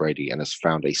in Joe Brady and has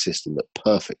found a system that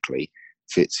perfectly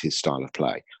fits his style of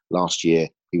play. Last year,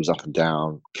 he was up and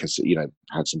down,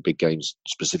 had some big games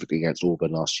specifically against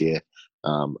Auburn last year,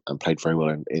 and played very well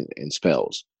in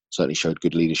spells. Certainly showed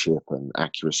good leadership and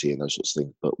accuracy and those sorts of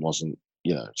things, but wasn't,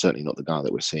 certainly not the guy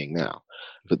that we're seeing now.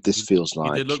 But this feels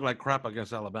like... He did look like crap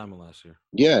against Alabama last year.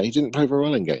 Yeah, he didn't play very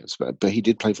well in games, but he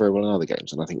did play very well in other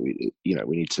games, and I think we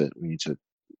need to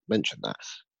mention that.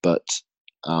 But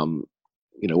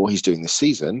what he's doing this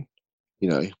season,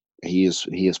 he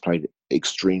has played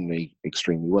extremely,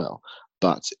 extremely well.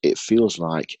 But it feels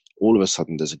like all of a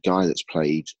sudden there's a guy that's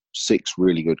played 6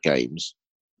 really good games,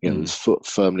 his foot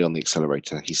firmly on the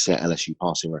accelerator. He set LSU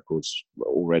passing records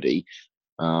already.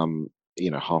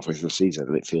 Halfway through the season,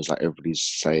 and it feels like everybody's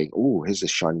saying, "Oh, here's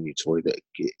this shiny new toy that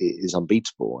is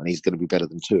unbeatable, and he's going to be better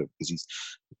than Tua," because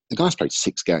the guy's played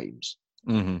 6 games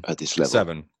at this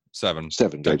level. 7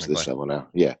 games at this level now.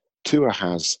 Yeah, Tua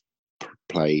has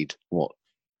played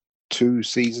 2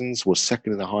 seasons. Was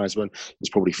second in the Heisman. He's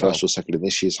probably first or second in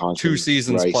this year's Heisman. 2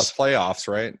 seasons race. plus playoffs,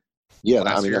 right? Yeah,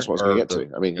 that's what I was going to get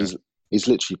to. I mean, he's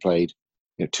literally played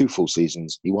 2 full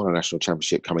seasons. He won a national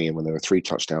championship coming in when there were 3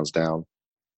 touchdowns down.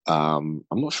 I'm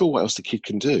not sure what else the kid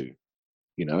can do.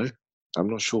 I'm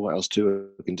not sure what else Tua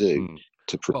can do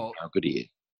to prove how good he is.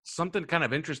 Something kind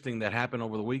of interesting that happened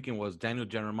over the weekend was Daniel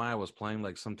Jeremiah was playing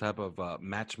like some type of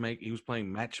matchmaker. He was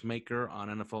playing matchmaker on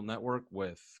NFL Network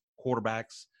with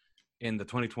quarterbacks in the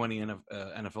 2020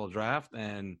 NFL draft,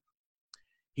 and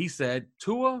he said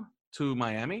Tua to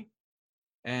Miami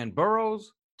and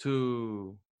Burrows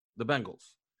to the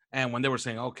Bengals. And when they were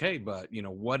saying, okay, but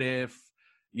what if,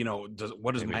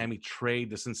 what does Miami trade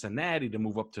to Cincinnati to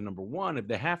move up to number 1 if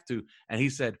they have to? And he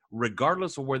said,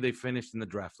 regardless of where they finished in the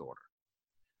draft order.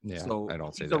 Yeah, so I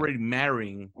don't see he's that. already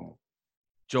marrying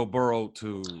Joe Burrow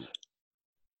to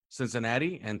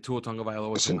Cincinnati and Tua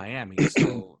Tagovailoa to Miami.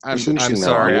 So I'm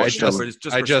sorry, I just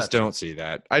perception. don't see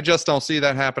that. I just don't see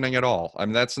that happening at all. I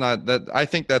mean, that's not that. I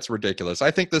think that's ridiculous.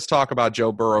 I think this talk about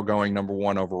Joe Burrow going number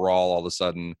 1 overall all of a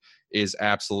sudden is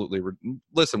absolutely.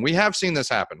 Listen, we have seen this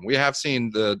happen. We have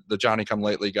seen the Johnny Come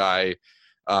Lately guy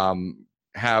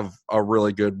have a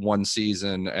really good one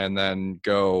season and then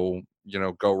go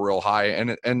real high,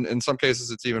 and in some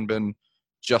cases it's even been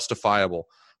justifiable.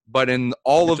 But in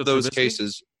all of those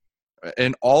cases.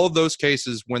 In all of those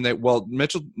cases, when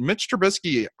Mitch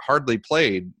Trubisky hardly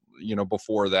played,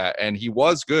 before that, and he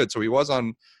was good. So he was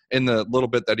in the little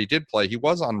bit that he did play, he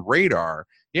was on radar.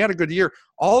 He had a good year.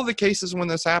 All of the cases when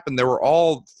this happened, they were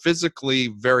all physically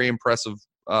very impressive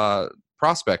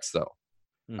prospects, though.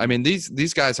 Mm-hmm. I mean,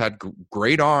 these guys had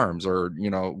great arms, or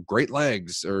great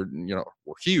legs, or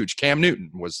were huge. Cam Newton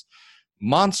was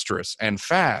monstrous and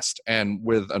fast, and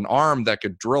with an arm that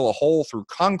could drill a hole through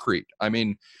concrete. I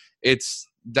mean.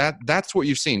 That's what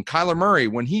you've seen. Kyler Murray,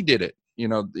 when he did it,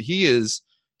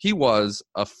 he was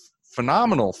a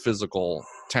phenomenal physical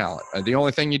talent. The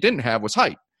only thing you didn't have was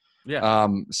height. Yeah.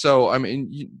 So I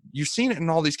mean, you've seen it in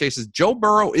all these cases. Joe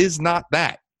Burrow is not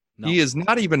that. No. He is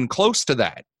not even close to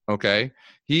that. Okay.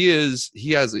 He is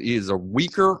a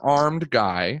weaker armed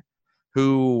guy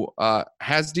who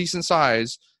has decent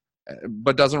size,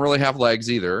 but doesn't really have legs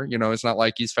either. It's not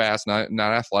like he's fast, not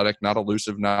athletic, not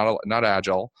elusive, not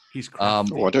agile. He's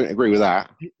crafty. I don't agree with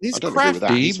that. He's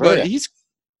crafty, but he's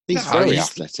very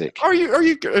athletic. Are you?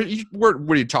 What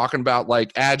are you talking about?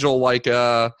 Like agile, like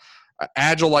a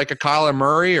Kyler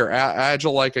Murray, or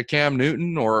agile like a Cam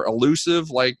Newton, or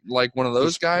elusive like one of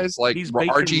those guys, like he's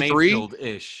RG3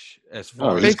 ish. As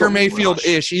far as Baker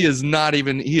Mayfield-ish, he is not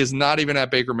even at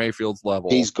Baker Mayfield's level.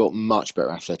 He's got much better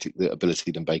athletic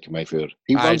ability than Baker Mayfield.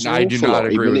 I do not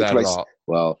agree with that at all.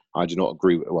 Well, I do not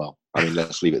agree with. Well, I mean,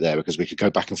 let's leave it there because we could go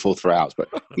back and forth for hours. But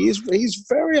he's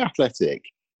very athletic.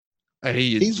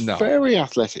 He's very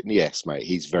athletic. Yes, mate,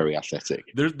 he's very athletic.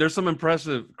 There's some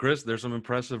impressive, Chris. There's some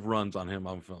impressive runs on him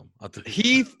on film.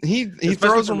 He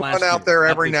throws a run out there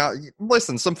every now.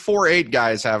 Listen, some 4.8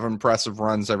 guys have impressive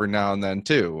runs every now and then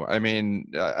too. I mean,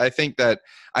 I think that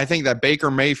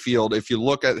Baker Mayfield, if you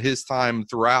look at his time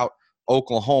throughout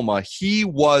Oklahoma, he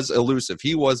was elusive.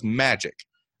 He was magic.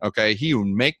 Okay, he would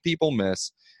make people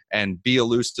miss and be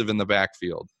elusive in the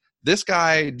backfield. This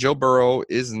guy, Joe Burrow,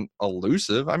 isn't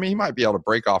elusive. I mean, he might be able to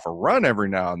break off a run every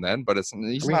now and then, but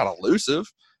he's not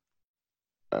elusive.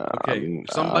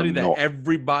 Somebody that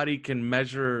everybody can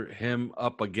measure him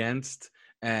up against,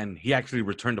 and he actually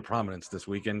returned to prominence this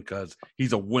weekend because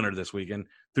he's a winner this weekend.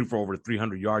 Threw for over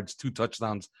 300 yards, 2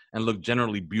 touchdowns, and looked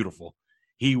generally beautiful.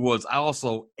 He was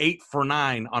also 8 for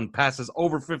 9 on passes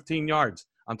over 15 yards.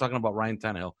 I'm talking about Ryan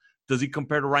Tannehill. Does he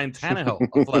compare to Ryan Tannehill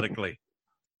athletically?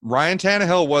 Ryan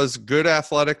Tannehill was good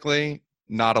athletically,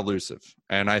 not elusive.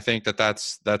 And I think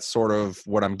that's sort of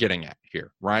what I'm getting at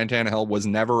here. Ryan Tannehill was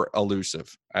never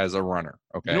elusive as a runner.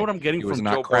 Okay. You know what I'm getting from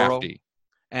Joe Burrow?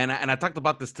 And I talked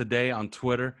about this today on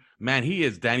Twitter. Man, he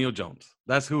is Daniel Jones.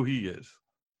 That's who he is.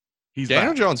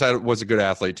 Daniel Jones was a good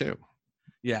athlete too.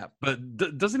 Yeah, but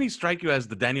doesn't he strike you as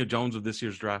the Daniel Jones of this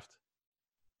year's draft?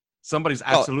 Somebody's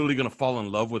absolutely going to fall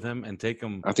in love with him and take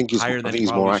him higher than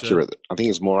he's more accurate. I think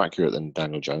he's more accurate than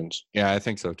Daniel Jones. Yeah, I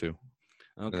think so too.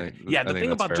 Okay. The thing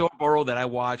about Joe Burrow that I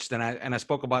watched and I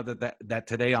spoke about that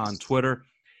today on Twitter,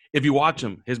 if you watch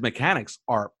him, his mechanics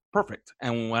are perfect.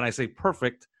 And when I say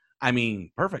perfect, I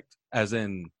mean perfect, as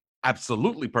in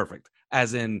absolutely perfect,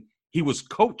 as in he was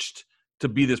coached to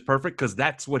be this perfect because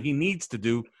that's what he needs to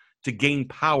do to gain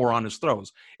power on his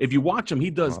throws. If you watch him,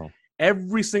 he does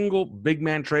every single big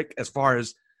man trick as far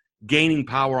as gaining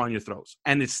power on your throws,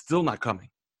 and it's still not coming.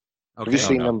 Okay.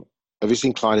 Have you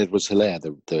seen Clyde Edwards-Helaire,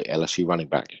 the LSU running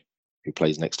back who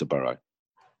plays next to Burrow?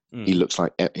 He looks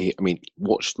like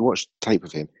watch tape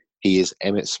of him. He is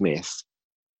Emmitt Smith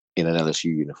in an LSU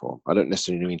uniform. I don't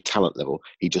necessarily mean talent level.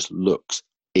 He just looks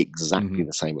exactly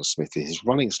the same as Smith. His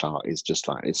running style is just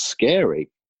like, it's scary.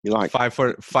 You're like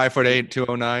 5'8",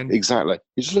 209. Exactly.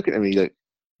 You just look at him and you go,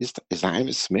 is that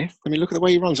Emmitt Smith? I mean, look at the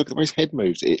way he runs. Look at the way his head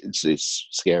moves. It's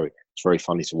scary. It's very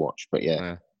funny to watch. But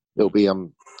yeah. It'll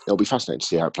be fascinating to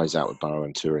see how it plays out with Burrow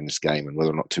and Tua in this game, and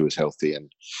whether or not Tua is healthy, and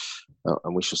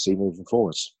we shall see moving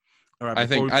forwards. All right, I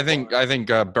think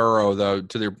Burrow, though,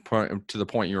 to the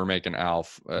point you were making,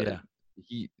 Alf.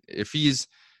 If he's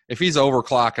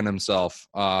overclocking himself,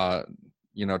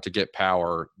 to get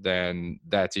power, then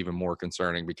that's even more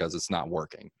concerning because it's not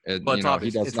working. But it's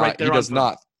obvious.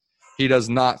 He does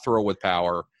not throw with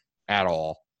power at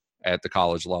all at the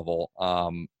college level.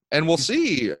 And we'll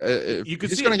see. You can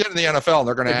he's see going to get in the NFL, and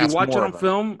they're going to ask more. If you watch it on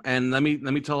film, and let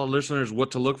me tell our listeners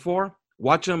what to look for.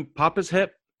 Watch him pop his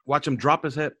hip. Watch him drop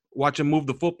his hip. Watch him move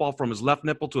the football from his left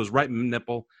nipple to his right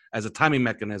nipple as a timing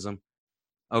mechanism.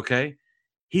 Okay?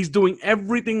 He's doing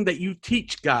everything that you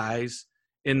teach guys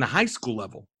in the high school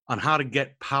level on how to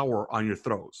get power on your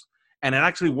throws. And it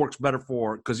actually works better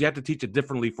because you have to teach it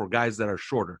differently for guys that are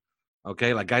shorter.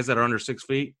 Okay? Like guys that are under 6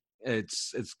 feet,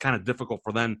 it's kind of difficult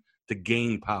for them to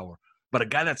gain power. But a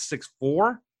guy that's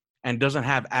 6'4" and doesn't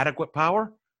have adequate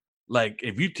power, like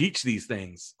if you teach these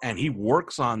things and he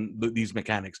works on these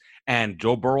mechanics, and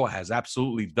Joe Burrow has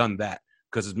absolutely done that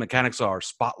because his mechanics are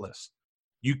spotless,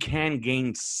 you can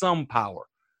gain some power.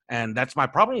 And that's my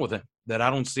problem with him, that I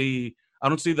don't see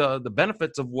the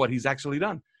benefits of what he's actually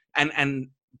done. And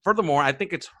furthermore, I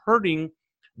think it's hurting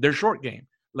their short game,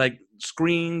 like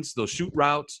screens, those shoot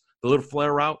routes, the little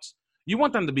flare routes. You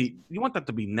want that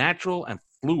to be natural and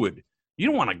fluid. You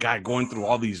don't want a guy going through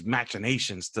all these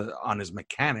machinations on his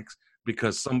mechanics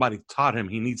because somebody taught him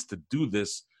he needs to do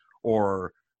this,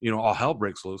 or all hell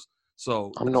breaks loose.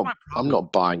 So I'm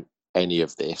not buying any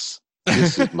of this.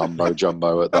 This is mumbo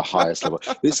jumbo at the highest level.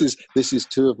 This is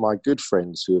two of my good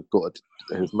friends who've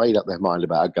made up their mind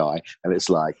about a guy, and it's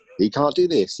like, he can't do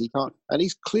this, he can't, and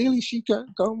he's clearly, go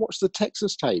and watch the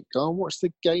Texas tape, go and watch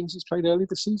the games he's played early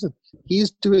this season. He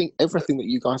is doing everything that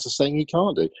you guys are saying he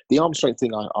can't do. The arm strength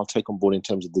thing I'll take on board in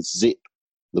terms of the zip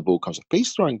the ball comes up.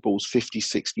 He's throwing balls 50,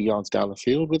 60 yards down the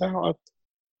field without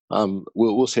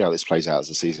we'll see how this plays out as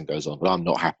the season goes on, but I'm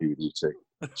not happy with you two.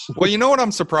 Well, you know what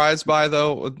I'm surprised by,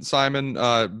 though, Simon,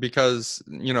 because,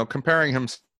 comparing him,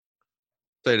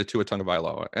 say, to Tua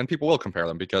Tagovailoa, and people will compare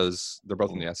them because they're both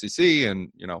in the SEC,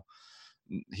 and,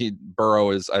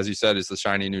 Burrow is, as you said, is the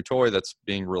shiny new toy that's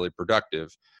being really productive.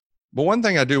 But one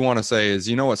thing I do want to say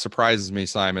is, what surprises me,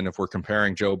 Simon, if we're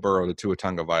comparing Joe Burrow to Tua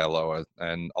Tagovailoa,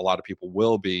 and a lot of people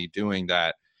will be doing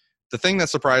that, the thing that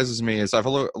surprises me is I've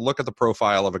look at the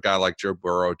profile of a guy like Joe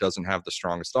Burrow. Doesn't have the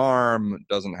strongest arm,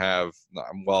 doesn't have,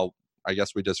 well, I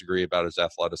guess we disagree about his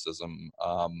athleticism.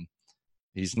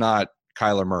 He's not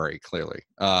Kyler Murray, clearly,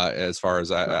 as far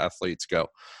as athletes go.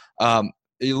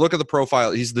 You look at the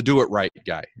profile, he's the do-it-right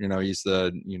guy. He's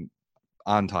the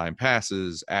on-time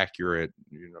passes, accurate,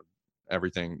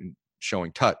 everything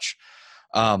showing touch.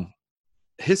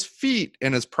 His feet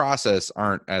and his process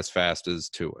aren't as fast as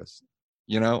Tua's.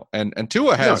 And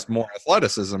Tua has more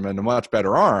athleticism and a much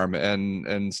better arm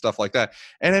and stuff like that.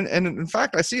 And in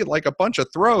fact, I see it like a bunch of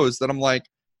throws that I'm like,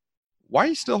 why are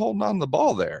you still holding on to the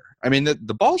ball there? I mean,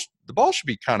 the ball should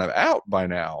be kind of out by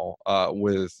now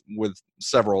with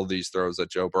several of these throws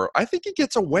that Joe Burrow. I think he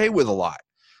gets away with a lot.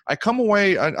 I come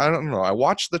away, I don't know. I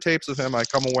watch the tapes of him. I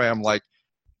come away, I'm like,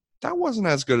 that wasn't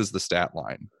as good as the stat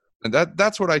line. And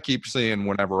that's what I keep seeing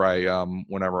whenever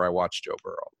I watch Joe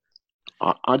Burrow.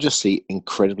 I just see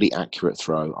incredibly accurate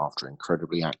throw after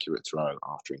incredibly accurate throw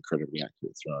after incredibly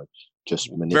accurate throw. Just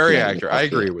very accurate. I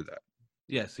agree with that.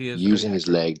 Yes, he is using his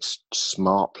legs.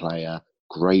 Smart player,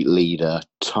 great leader,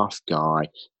 tough guy.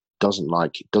 Doesn't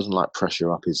like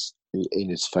pressure in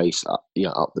his face. Up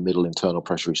the middle, internal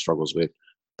pressure he struggles with.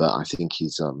 But I think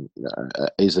he's an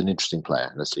interesting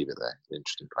player. Let's leave it there.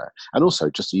 Interesting player. And also,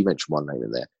 just you mentioned one name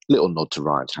in there. Little nod to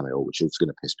Ryan Tannehill, which is going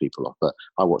to piss people off. But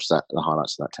I watched the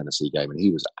highlights of that Tennessee game, and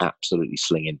he was absolutely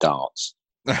slinging darts.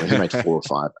 He made 4 or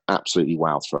 5 absolutely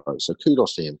wild throws. So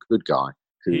kudos to him. Good guy.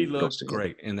 He looked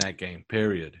great in that game,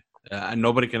 period.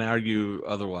 Nobody can argue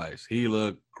otherwise. He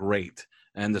looked great.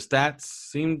 And the stats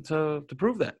seemed to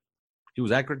prove that. He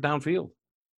was accurate downfield.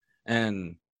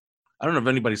 And I don't know if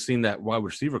anybody's seen that wide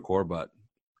receiver core, but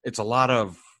it's a lot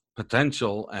of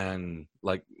potential and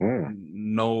nothing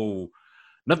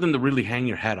to really hang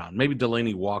your head on. Maybe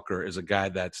Delaney Walker is a guy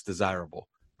that's desirable,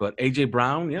 but A.J.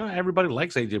 Brown, everybody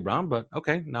likes A.J. Brown, but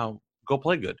okay, now go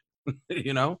play good.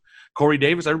 Corey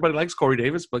Davis, everybody likes Corey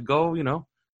Davis, but go,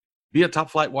 be a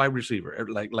top flight wide receiver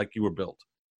like you were built.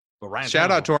 But Ryan shout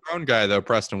out to our own guy though,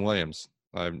 Preston Williams.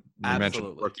 You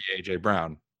mentioned rookie A.J.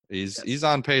 Brown. He's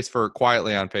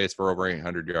quietly on pace for over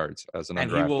 800 yards as an undrafted.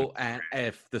 And he will,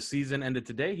 if the season ended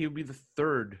today, he would be the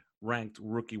 3rd ranked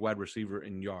rookie wide receiver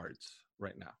in yards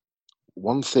right now.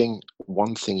 One thing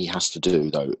he has to do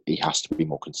though, he has to be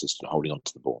more consistent holding on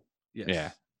to the ball. Yes, yeah,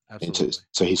 absolutely.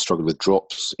 So he struggled with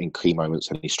drops in key moments,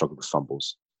 and he struggled with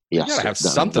fumbles. You gotta have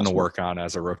something to work on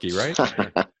as a rookie, right?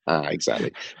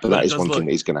 Exactly. But that is one thing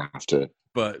that he's going to have to.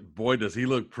 But boy, does he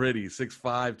look pretty.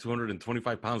 6'5",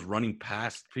 225 pounds, running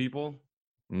past people.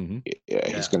 Mm-hmm.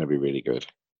 Yeah, he's going to be really good.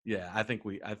 Yeah, I think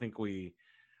we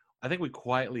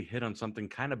quietly hit on something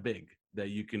kind of big that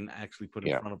you can actually put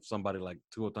in front of somebody like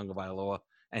Tua Tagovailoa,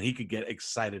 and he could get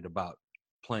excited about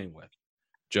playing with.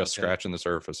 Just scratching the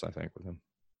surface, I think, with him.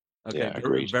 Okay, yeah,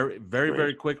 agreed.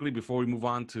 Very quickly before we move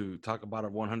on to talk about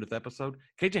our 100th episode,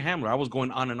 KJ Hamler. I was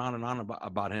going on and on and on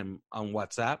about him on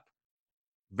WhatsApp.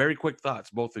 Very quick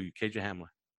thoughts, both of you. KJ Hamler.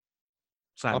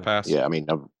 Simon. I'll pass. Yeah, I mean,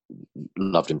 I've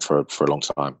loved him for a long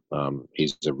time.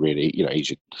 He's a really,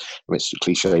 it's a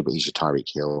cliche, but he's a Tyreek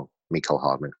Hill, Mecole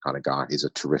Hardman kind of guy. He's a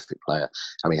terrific player.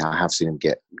 I mean, I have seen him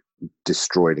get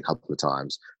destroyed a couple of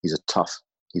times. He's a tough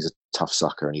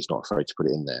sucker, and he's not afraid to put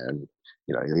it in there. And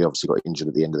he obviously got injured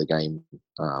at the end of the game,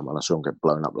 and I saw him get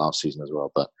blown up last season as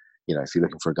well. But if you're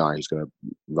looking for a guy who's going to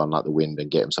run like the wind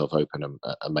and get himself open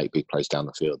and make big plays down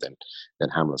the field, then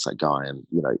Hamlet's that guy. And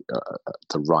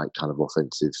the right kind of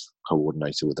offensive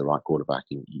coordinator with the right quarterback,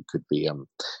 you could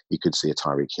see a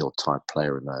Tyreek Hill type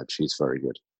player emerge. He's very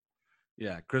good.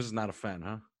 Yeah, Chris is not a fan,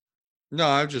 huh? No,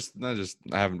 I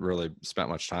haven't really spent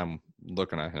much time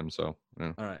looking at him. So,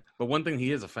 yeah. All right. But one thing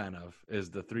he is a fan of is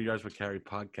the 3 yards per carry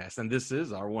podcast. And this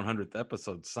is our 100th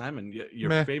episode. Simon,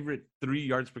 your favorite 3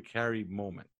 yards per carry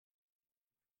moment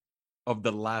of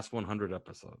the last 100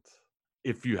 episodes,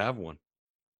 if you have one.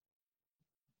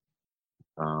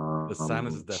 The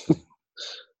silence is deafening.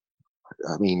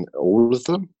 I mean, all of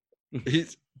them?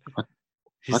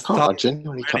 I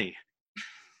genuinely can't.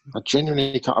 I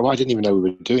didn't even know we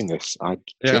were doing this. I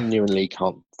genuinely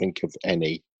can't think of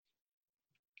any.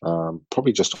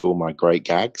 Probably just all my great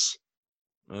gags.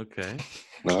 Okay.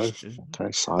 No.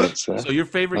 Okay, silence there. So your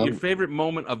favorite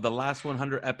moment of the last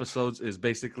 100 episodes is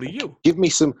basically you. Give me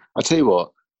some. I tell you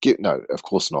what. No, of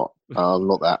course not. I'm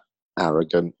not that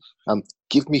arrogant.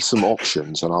 Give me some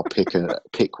options, and I'll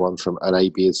pick one from an A,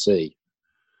 B, and C.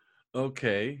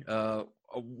 Okay.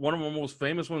 One of my most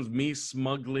famous ones, me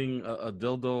smuggling a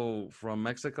dildo from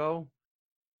Mexico.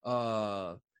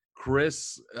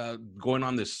 Chris going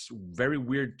on this very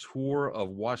weird tour of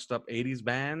washed up 80s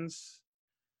bands.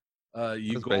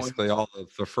 Basically all of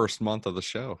the first month of the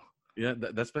show. Yeah,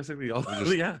 that's basically all.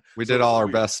 We did all our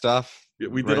best stuff.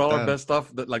 We did all our best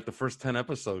stuff like the first 10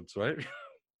 episodes, right?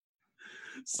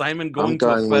 Simon going to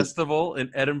a festival in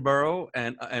Edinburgh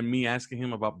and me asking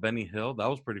him about Benny Hill. That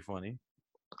was pretty funny.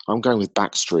 I'm going with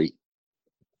Backstreet.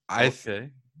 I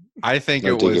think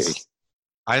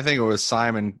it was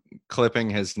Simon clipping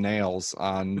his nails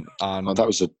on. Oh, that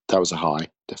was a high,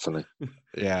 definitely.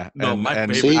 Yeah. No,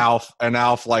 and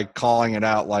Alf like calling it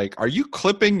out, like, "Are you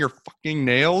clipping your fucking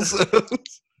nails?"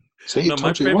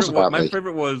 My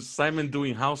favorite was Simon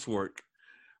doing housework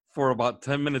for about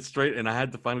 10 minutes straight, and I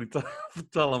had to finally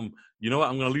tell him, you know what,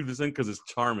 I'm going to leave this in because it's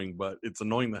charming, but it's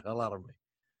annoying the hell out of me.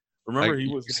 Remember,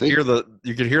 you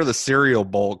could hear the cereal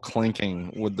bowl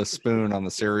clinking with the spoon on the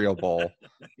cereal bowl.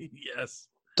 Yes.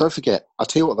 Don't forget, I'll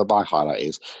tell you what my highlight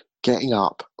is: getting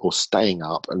up or staying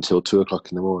up until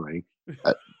 2:00 in the morning,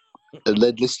 and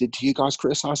then listening to you guys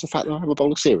criticize the fact that I have a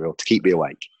bowl of cereal to keep me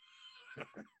awake.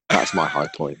 That's my high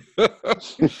point.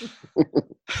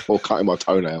 Or cutting my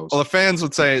toenails. Well, the fans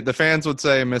would say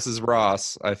Mrs.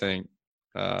 Ross, I think.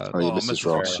 Mrs.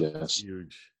 Ross, yes.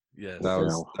 Huge. Yes. That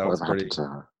was pretty.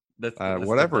 That's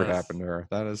whatever happened to her?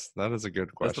 That is a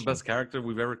good question. That's the best character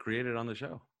we've ever created on the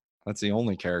show. That's the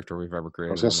only character we've ever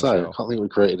created. I was going to say, I can't think we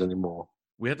created any more.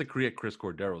 We had to create Chris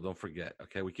Cordero. Don't forget.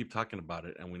 Okay, we keep talking about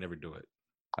it and we never do it.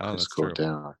 Oh, Chris Cordero.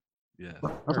 True. Yeah.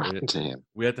 What happened to him?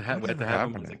 We had to have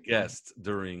him as a guest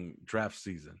during draft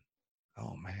season.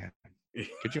 Oh man,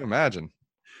 could you imagine?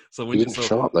 So he didn't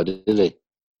show up though, did he?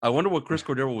 I wonder what Chris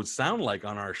Cordero would sound like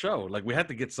on our show. Like, we had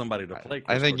to get somebody to play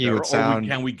Chris I think Cordero, you would sound.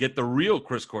 Can we get the real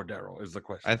Chris Cordero? Is the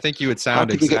question. I think you would sound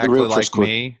exactly like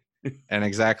me, and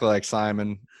exactly like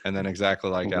Simon, and then exactly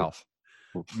like Alf.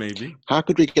 Maybe. How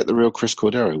could we get the real Chris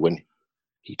Cordero when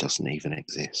he doesn't even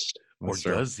exist? Or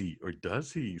does he? Or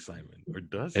does he, Simon? Or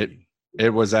does he?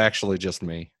 It was actually just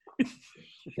me.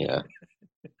 Yeah.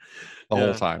 The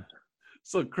whole time.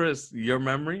 So, Chris, your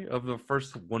memory of the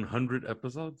first 100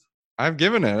 episodes? I've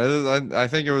given it. I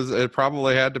think it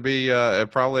probably had to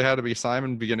be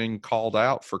Simon getting called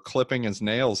out for clipping his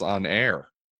nails on air,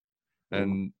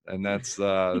 and that's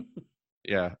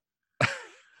yeah.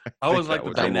 I was like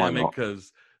the dynamic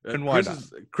because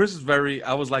Chris is very.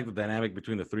 I was like the dynamic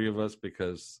between the three of us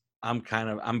because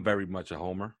I'm very much a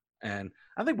homer, and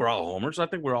I think we're all homers. I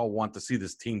think we all want to see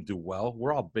this team do well.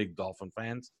 We're all big Dolphin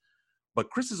fans, but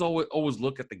Chris is always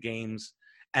look at the games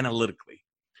analytically.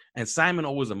 And Simon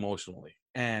always emotionally.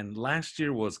 And last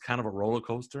year was kind of a roller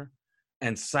coaster.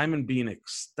 And Simon being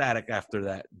ecstatic after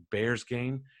that Bears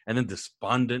game and then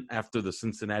despondent after the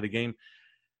Cincinnati game.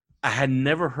 I had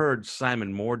never heard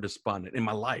Simon more despondent in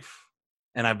my life.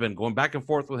 And I've been going back and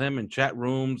forth with him in chat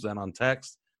rooms and on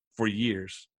text for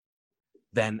years.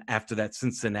 Then after that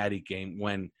Cincinnati game,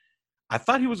 when I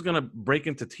thought he was going to break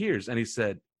into tears, and he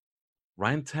said,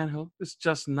 Ryan Tannehill is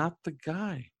just not the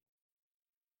guy.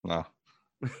 No.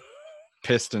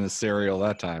 Pissed in his cereal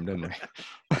that time, didn't we?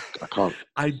 I can't.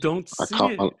 I don't see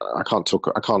it. I can't talk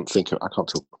about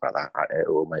that. It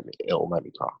will make me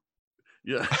cry.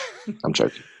 Yeah. I'm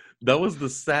joking. That was the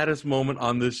saddest moment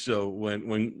on this show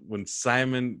when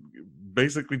Simon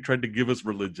basically tried to give us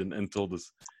religion and told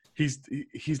us he's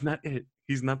not it.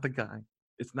 He's not the guy.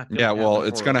 It's not. Yeah, well,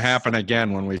 it's going to happen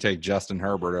again when we take Justin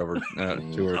Herbert over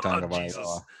to Tonga.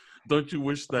 Don't you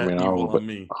wish that evil on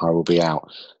me? I will be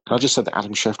out. Can I just say that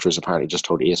Adam Schefter has apparently just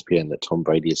told ESPN that Tom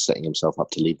Brady is setting himself up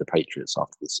to leave the Patriots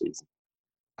after the season.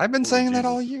 I've been saying that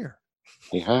all year.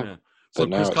 You have? Yeah. So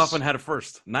Chris Coffin had it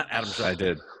first, not Adam Schefter. I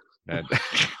did.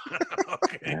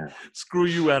 Okay. Yeah. Screw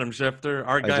you, Adam Schefter.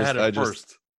 Our guy had it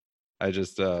first. I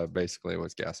just basically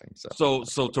was guessing. So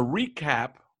to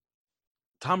recap,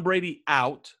 Tom Brady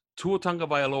out, Tua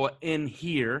Tagovailoa in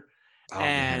here,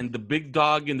 and the big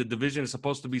dog in the division is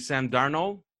supposed to be Sam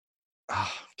Darnold.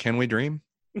 Can we dream?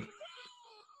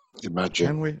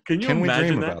 Imagine. Can you imagine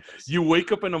dream that? about this? You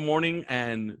wake up in the morning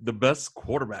and the best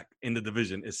quarterback in the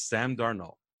division is Sam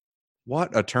Darnold.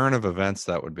 What a turn of events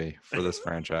that would be for this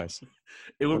franchise.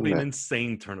 It would be an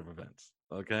insane turn of events.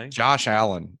 Okay. Josh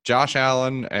Allen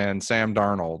and Sam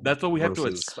Darnold. That's what we have to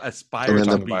aspire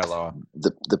to beat.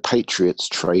 The Patriots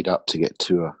trade up to get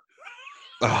Tua.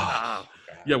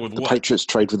 Yeah, with the what? Patriots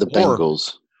trade with the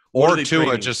Bengals. Or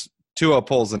Tua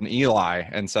pulls an Eli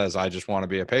and says, I just want to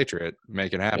be a Patriot.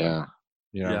 Make it happen. Yeah.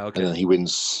 You know? Yeah, okay. And then he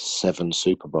wins 7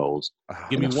 Super Bowls.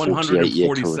 Give me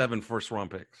 147 first-round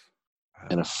picks.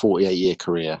 In a 48-year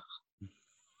career.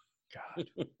 God.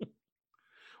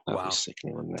 Wow. Be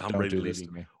sickening, wouldn't it? Tom Brady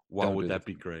leaving. Wow, would that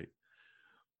be great?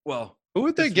 Well, who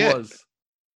would they get? Was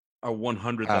our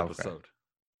 100th episode.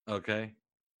 Okay.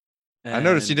 And I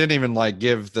noticed you didn't even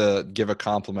give a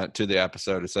compliment to the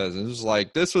episode. It says it was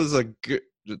this was a good.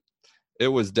 It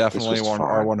was definitely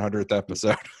our 100th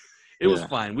episode. It was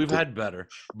fine. We've had better,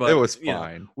 but it was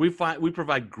fine. We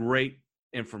provide great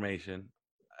information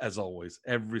as always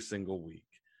every single week.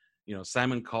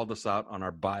 Simon called us out on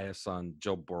our bias on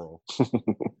Joe Burrow.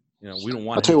 We don't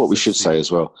want. I'll tell you what we should say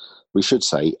as well. We should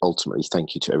say ultimately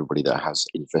thank you to everybody that has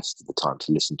invested the time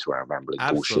to listen to our rambling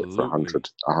bullshit for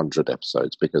 100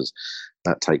 episodes, because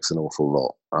that takes an awful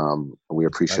lot. We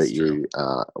appreciate you.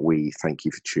 We thank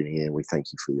you for tuning in. We thank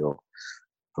you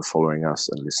for following us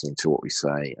and listening to what we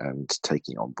say and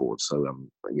taking it on board. So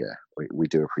we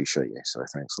do appreciate you. So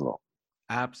thanks a lot.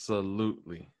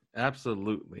 Absolutely.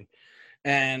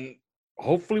 And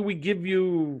hopefully we give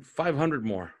you 500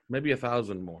 more, maybe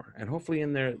 1,000 more. And hopefully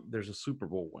in there's a Super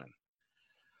Bowl win.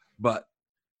 But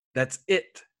that's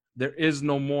it. There is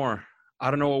no more.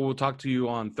 I don't know what we'll talk to you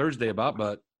on Thursday about,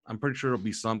 but I'm pretty sure it'll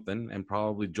be something, and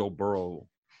probably Joe Burrow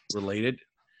related.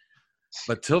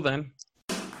 But till then.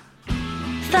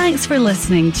 Thanks for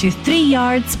listening to 3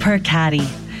 Yards Per Carry.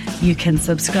 You can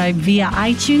subscribe via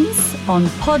iTunes, on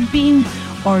Podbean,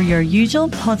 or your usual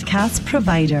podcast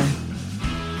provider.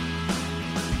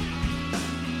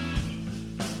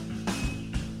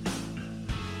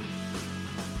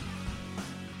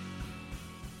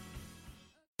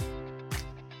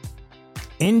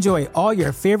 Enjoy all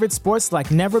your favorite sports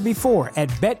like never before at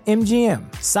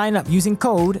BetMGM. Sign up using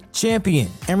code CHAMPION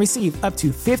and receive up to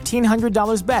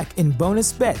 $1,500 back in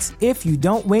bonus bets if you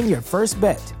don't win your first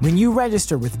bet. When you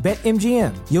register with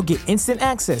BetMGM, you'll get instant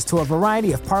access to a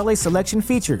variety of parlay selection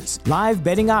features, live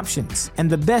betting options, and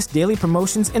the best daily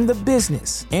promotions in the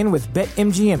business. And with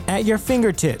BetMGM at your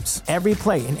fingertips, every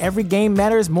play and every game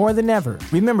matters more than ever.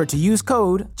 Remember to use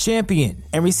code CHAMPION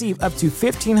and receive up to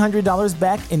 $1,500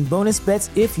 back in bonus bets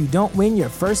if you don't win your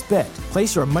first bet.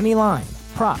 Place your money line,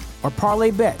 prop, or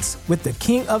parlay bets with the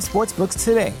king of sportsbooks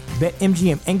today.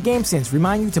 BetMGM and GameSense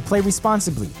remind you to play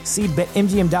responsibly. See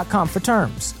BetMGM.com for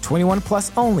terms. 21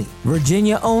 plus only.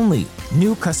 Virginia only.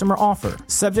 New customer offer.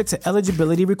 Subject to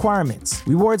eligibility requirements.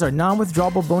 Rewards are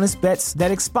non-withdrawable bonus bets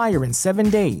that expire in 7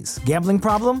 days. Gambling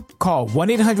problem? Call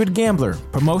 1-800-GAMBLER.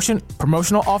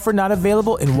 Promotional offer not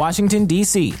available in Washington,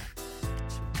 D.C.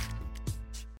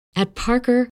 At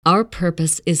Parker, our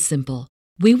purpose is simple.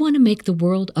 We want to make the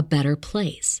world a better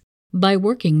place by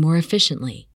working more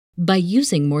efficiently, by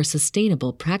using more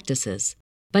sustainable practices,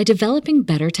 by developing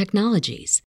better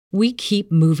technologies. We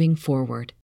keep moving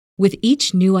forward. With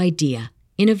each new idea,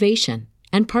 innovation,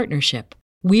 and partnership,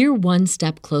 we're one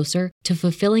step closer to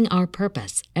fulfilling our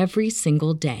purpose every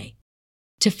single day.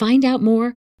 To find out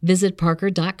more, visit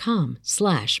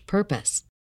parker.com/purpose.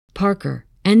 Parker,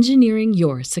 engineering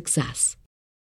your success.